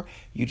 or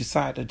you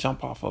decide to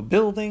jump off a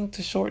building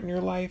to shorten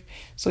your life.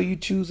 So you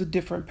choose a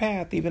different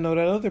path, even though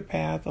that other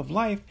path of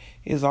life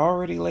is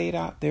already laid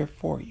out there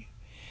for you.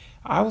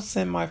 I will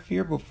send my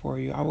fear before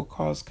you. I will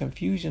cause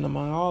confusion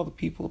among all the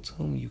people to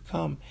whom you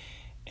come,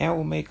 and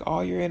will make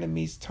all your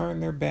enemies turn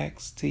their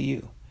backs to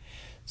you.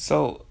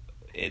 So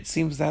it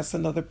seems that's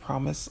another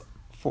promise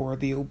for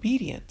the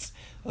obedience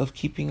of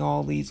keeping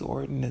all these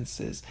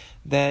ordinances,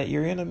 that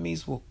your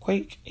enemies will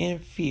quake in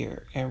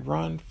fear and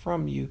run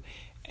from you,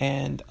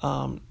 and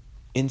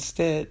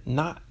instead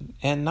not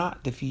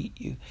defeat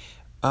you.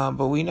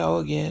 But we know,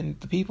 again,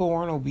 the people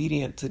weren't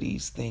obedient to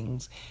these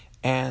things,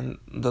 and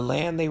the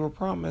land they were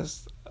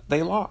promised,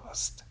 they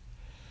lost.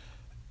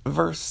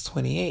 Verse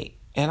 28,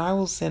 and I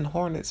will send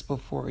hornets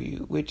before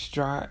you, which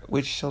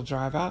shall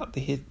drive out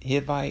the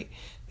Hivite,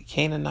 the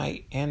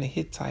Canaanite, and the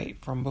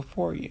Hittite from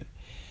before you.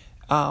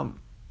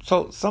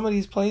 So some of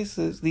these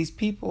places, these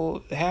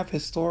people have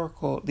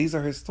historical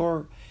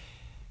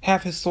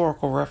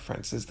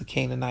references, the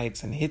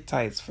Canaanites and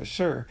Hittites for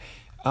sure,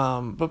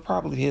 but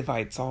probably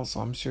Hivites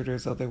also. I'm sure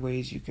there's other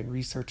ways you can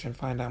research and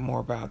find out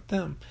more about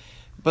them.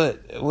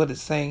 But what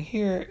it's saying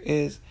here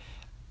is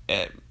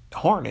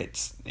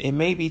hornets. It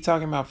may be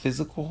talking about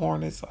physical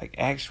hornets, like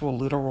actual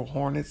literal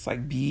hornets,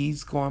 like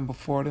bees going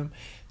before them.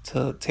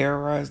 to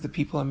terrorize the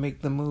people and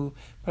make them move.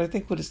 But I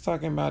think what it's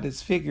talking about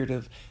is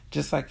figurative,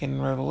 just like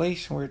in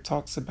Revelation where it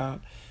talks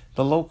about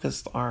the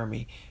locust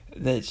army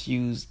that's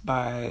used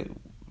by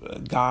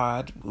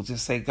God, we'll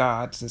just say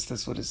God since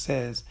that's what it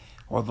says,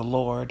 or the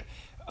Lord,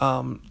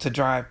 to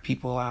drive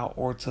people out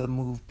or to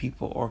move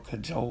people or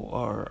cajole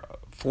or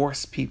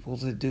force people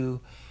to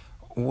do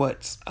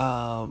what's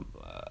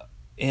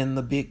in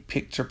the big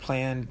picture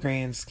plan,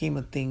 grand scheme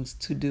of things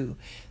to do.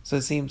 So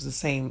it seems the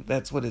same.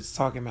 That's what it's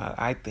talking about,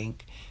 I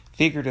think.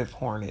 Figurative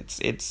hornets.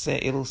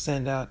 It'll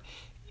send out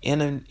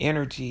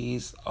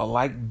energies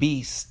like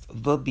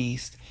the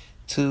beast,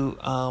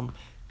 to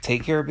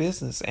take care of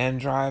business and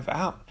drive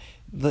out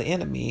the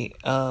enemy,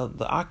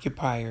 the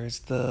occupiers,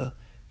 the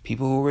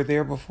people who were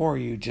there before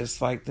you,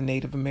 just like the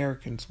Native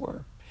Americans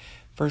were.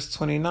 Verse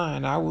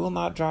 29, I will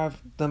not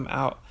drive them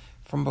out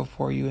from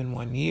before you in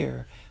 1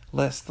 year,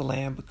 lest the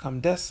land become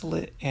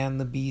desolate and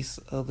the beasts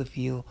of the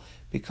field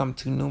become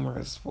too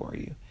numerous for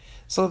you.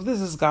 So if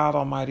this is God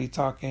Almighty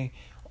talking,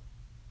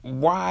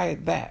 why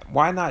that?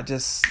 Why not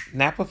just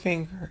snap a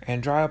finger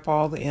and dry up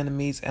all the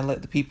enemies and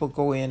let the people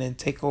go in and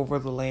take over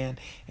the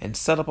land and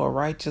set up a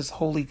righteous,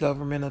 holy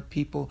government of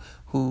people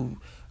who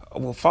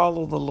will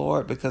follow the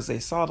Lord because they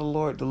saw the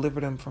Lord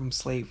deliver them from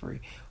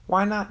slavery?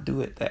 Why not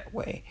do it that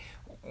way?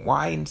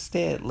 Why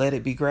instead let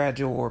it be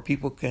gradual where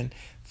people can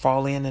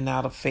fall in and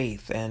out of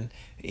faith and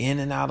in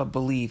and out of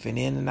belief and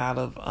in and out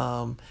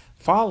of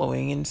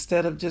following,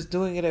 instead of just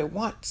doing it at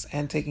once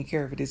and taking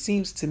care of it? It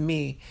seems to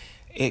me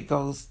it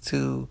goes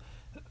to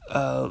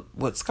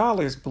what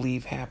scholars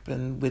believe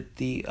happened with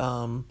the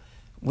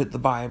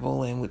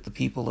Bible and with the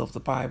people of the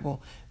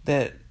Bible,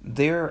 that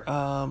their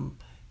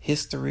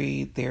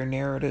history, their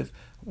narrative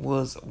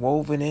was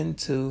woven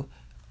into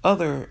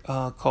other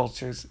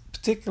cultures,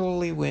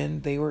 particularly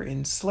when they were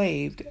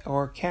enslaved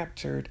or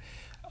captured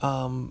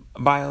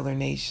by other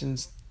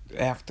nations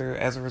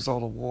as a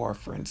result of war.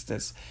 For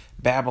instance,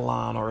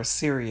 Babylon or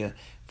Assyria,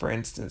 for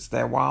instance,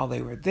 that while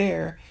they were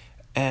there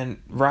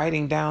and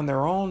writing down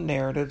their own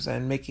narratives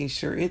and making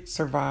sure it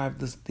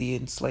survived the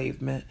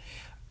enslavement,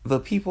 the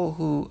people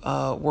who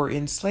were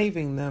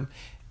enslaving them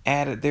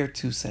added their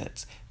 2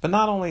 cents. But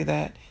not only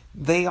that,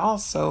 they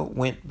also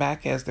went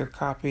back as they're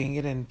copying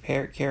it and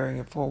carrying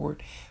it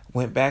forward,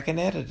 went back and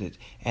edited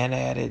and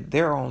added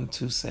their own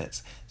 2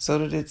 cents, so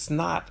that it's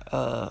not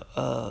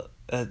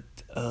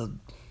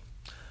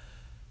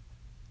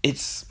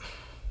it's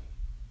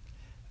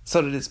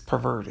so that it's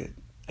perverted.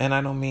 And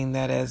I don't mean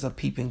that as a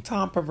peeping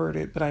Tom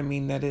perverted, but I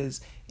mean that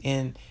is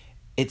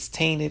it's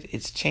tainted,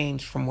 it's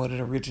changed from what it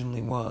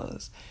originally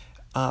was.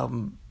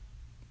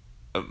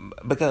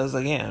 Because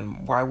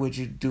again, why would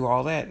you do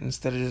all that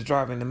instead of just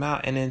driving them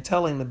out and then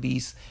telling the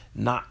beast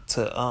not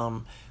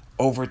to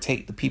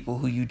overtake the people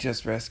who you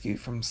just rescued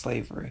from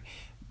slavery?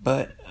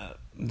 But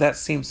that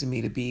seems to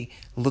me to be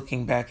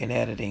looking back and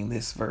editing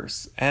this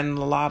verse. And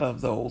a lot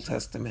of the Old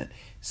Testament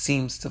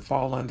seems to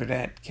fall under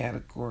that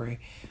category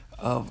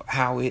of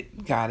how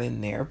it got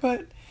in there.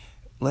 But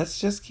let's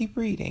just keep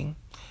reading.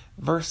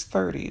 Verse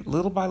 30,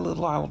 little by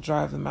little I will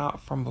drive them out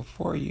from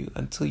before you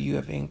until you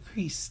have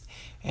increased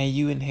and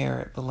you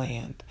inherit the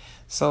land.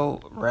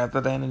 So rather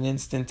than an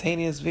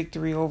instantaneous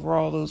victory over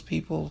all those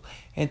people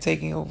and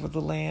taking over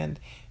the land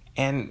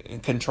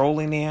and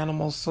controlling the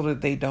animals so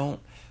that they don't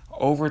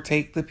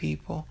overtake the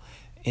people,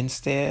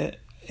 instead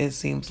it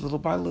seems little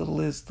by little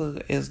is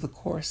the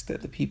course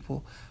that the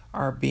people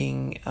are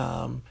being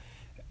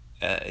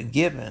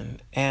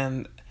given.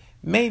 And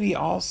maybe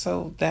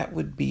also that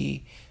would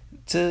be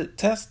to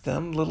test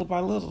them little by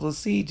little to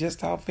see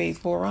just how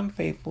faithful or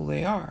unfaithful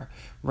they are,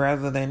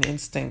 rather than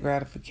instant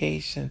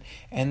gratification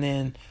and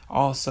then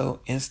also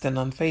instant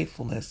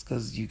unfaithfulness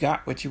because you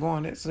got what you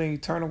wanted, so then you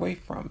turn away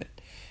from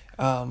it.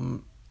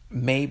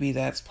 Maybe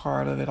that's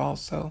part of it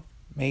also,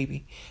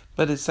 maybe,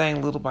 but it's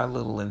saying little by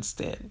little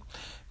instead.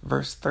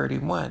 Verse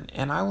 31,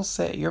 and I will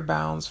set your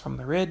bounds from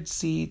the Red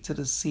Sea to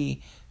the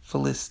sea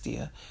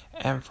Philistia,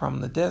 and from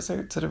the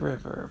desert to the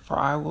river, for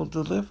I will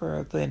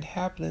deliver the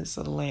inhabitants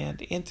of the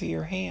land into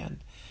your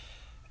hand,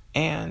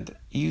 and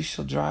you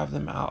shall drive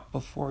them out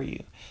before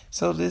you.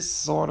 So this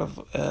sort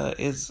of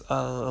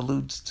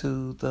alludes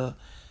to the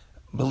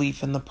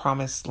belief in the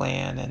promised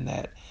land, and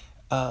that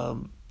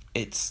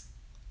it's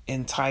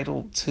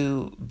entitled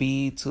to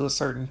be to a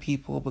certain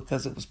people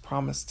because it was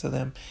promised to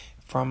them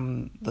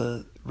from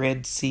the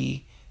Red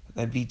Sea,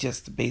 that'd be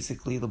just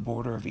basically the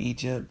border of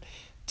Egypt,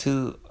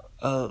 to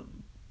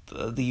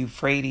the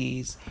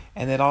Euphrates,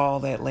 and that all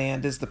that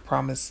land is the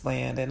promised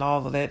land, and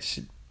all of that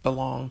should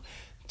belong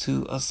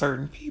to a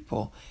certain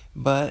people.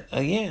 But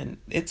again,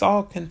 it's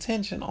all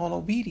contingent on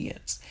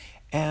obedience.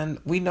 And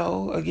we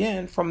know,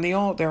 again, from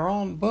their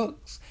own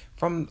books,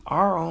 from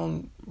our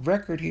own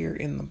record here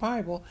in the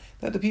Bible,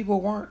 that the people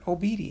weren't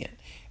obedient.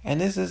 And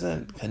this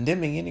isn't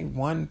condemning any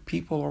one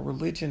people or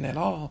religion at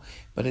all,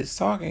 but it's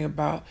talking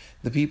about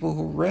the people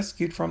who were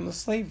rescued from the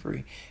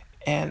slavery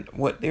and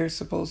what they're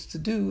supposed to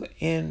do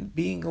in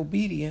being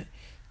obedient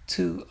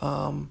to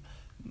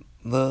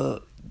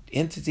the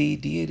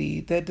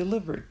deity that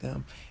delivered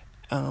them.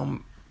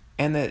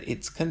 and that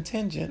it's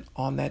contingent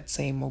on that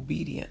same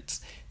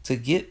obedience to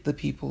get the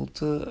people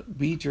to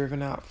be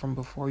driven out from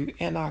before you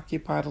and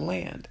occupy the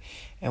land.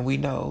 And we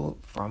know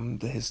from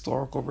the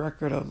historical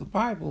record of the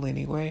Bible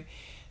anyway,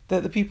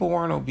 that the people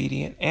weren't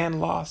obedient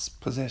and lost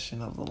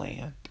possession of the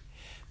land.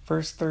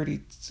 Verse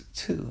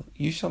 32,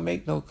 you shall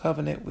make no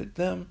covenant with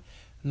them,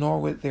 nor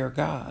with their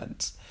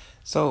gods.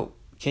 So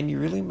can you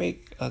really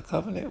make a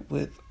covenant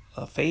with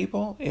a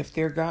fable if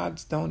their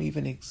gods don't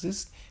even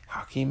exist?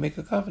 How can you make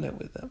a covenant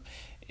with them?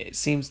 It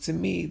seems to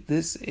me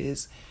this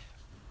is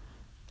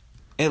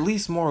at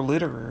least more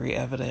literary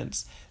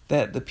evidence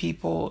that the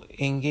people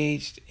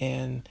engaged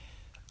in,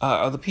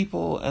 the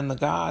people and the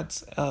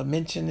gods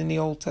mentioned in the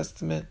Old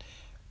Testament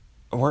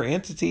were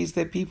entities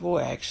that people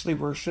actually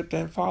worshipped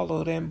and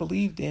followed and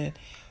believed in,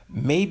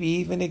 maybe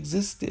even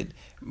existed.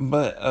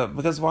 But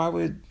because why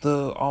would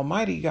the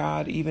Almighty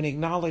God even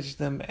acknowledge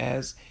them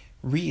as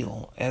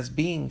real, as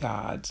being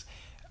gods?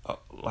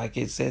 Like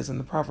it says in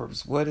the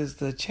Proverbs, what is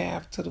the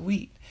chaff to the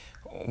wheat?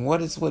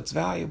 What is what's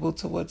valuable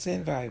to what's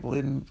invaluable?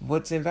 And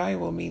what's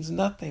invaluable means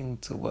nothing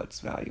to what's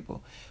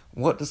valuable.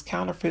 What does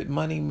counterfeit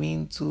money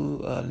mean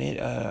to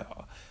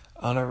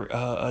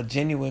a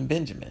genuine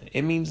Benjamin?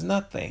 It means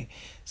nothing.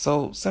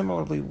 So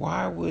similarly,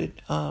 why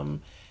would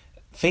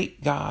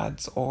fake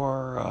gods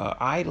or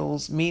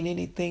idols mean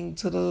anything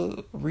to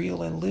the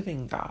real and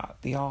living God,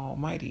 the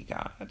Almighty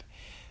God?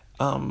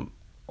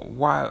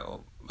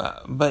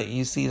 But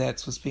you see,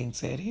 that's what's being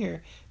said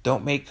here.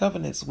 Don't make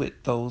covenants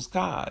with those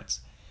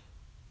gods.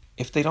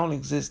 If they don't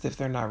exist, if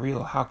they're not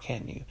real, how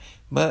can you?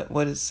 But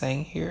what it's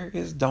saying here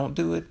is don't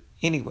do it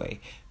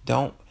anyway.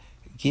 Don't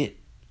get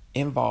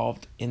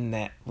involved in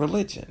that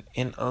religion,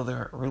 in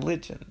other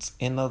religions,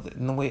 in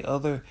the way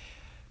other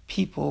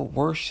people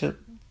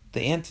worship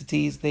the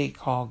entities they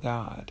call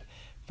God.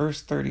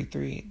 Verse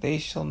 33, they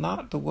shall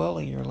not dwell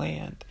in your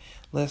land,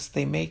 lest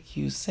they make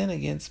you sin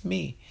against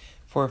me.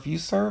 For if you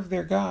serve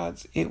their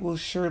gods, it will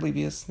surely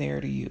be a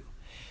snare to you.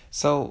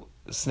 So,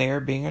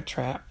 snare being a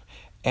trap,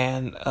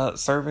 and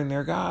serving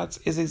their gods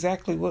is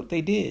exactly what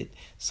they did,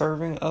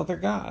 serving other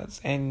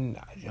gods. And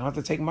you don't have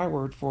to take my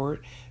word for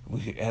it.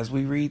 As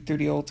we read through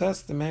the Old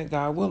Testament,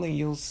 God willing,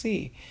 you'll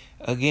see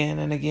again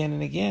and again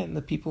and again,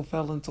 the people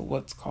fell into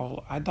what's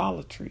called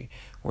idolatry,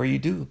 where you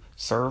do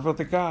serve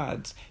other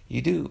gods.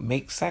 You do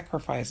make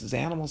sacrifices,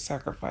 animal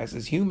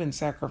sacrifices, human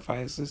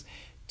sacrifices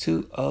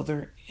to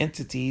other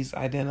entities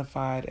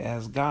identified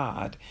as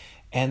God.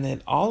 And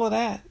then all of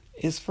that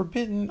is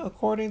forbidden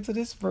according to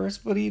this verse,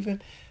 but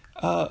even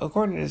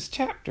according to this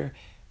chapter,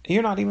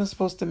 you're not even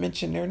supposed to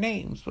mention their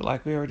names. But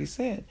like we already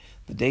said,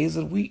 the days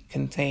of the week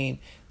contain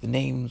the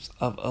names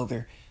of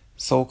other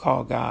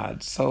so-called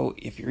gods. So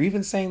if you're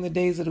even saying the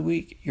days of the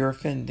week, you're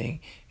offending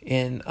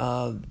in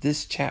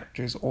this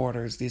chapter's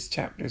orders, this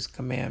chapter's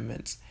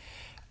commandments.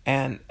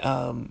 And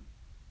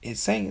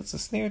it's saying it's a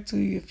snare to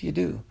you if you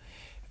do.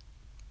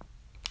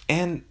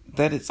 And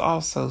that it's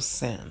also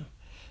sin.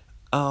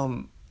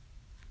 And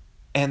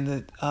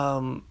that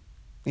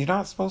you're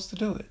not supposed to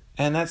do it.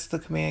 And that's the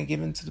command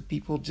given to the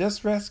people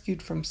just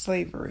rescued from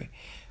slavery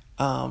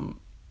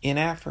in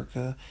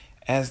Africa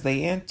as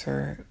they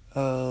enter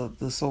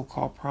the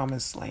so-called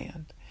promised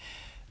land.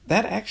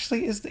 That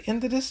actually is the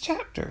end of this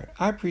chapter.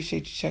 I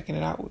appreciate you checking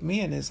it out with me.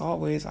 And as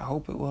always, I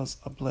hope it was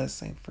a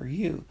blessing for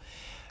you.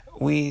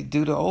 We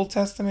do the Old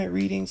Testament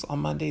readings on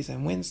Mondays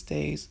and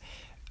Wednesdays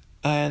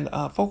and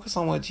focus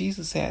on what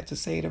Jesus had to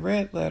say, the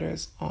red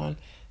letters, on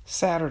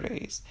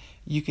Saturdays.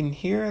 You can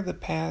hear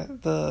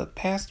the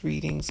past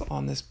readings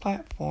on this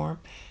platform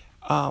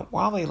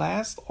while they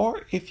last,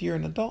 or if you're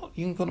an adult,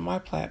 you can go to my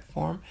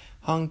platform,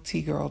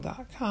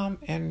 hungtgirl.com,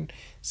 and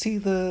see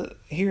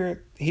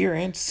hear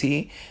and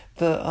see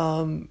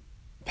the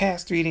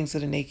past readings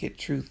of the Naked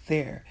Truth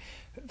there.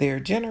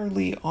 They're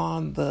generally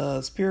on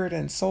the Spirit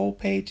and Soul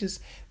pages,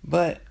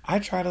 but I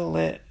try to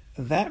let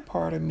that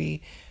part of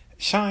me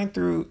shine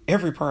through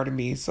every part of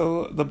me,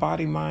 so the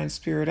body, mind,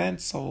 spirit,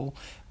 and soul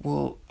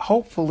will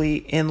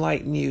hopefully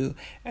enlighten you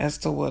as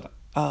to what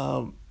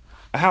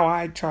how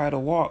I try to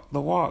walk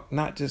the walk,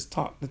 not just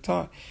talk the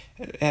talk,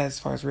 as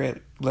far as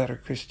red letter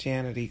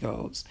Christianity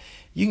goes.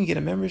 You can get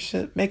a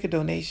membership, make a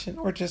donation,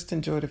 or just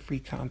enjoy the free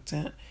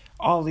content.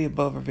 All of the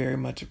above are very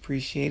much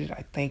appreciated.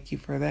 I thank you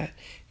for that.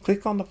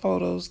 Click on the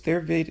photos,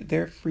 their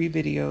free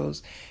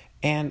videos,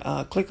 and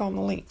click on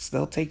the links.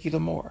 They'll take you to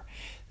more.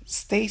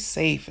 Stay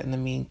safe in the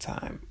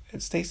meantime,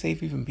 and stay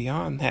safe even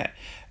beyond that.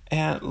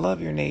 And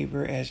love your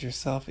neighbor as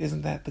yourself.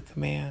 Isn't that the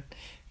command?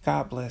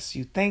 God bless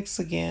you. Thanks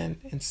again,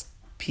 and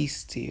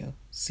peace to you.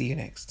 See you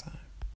next time.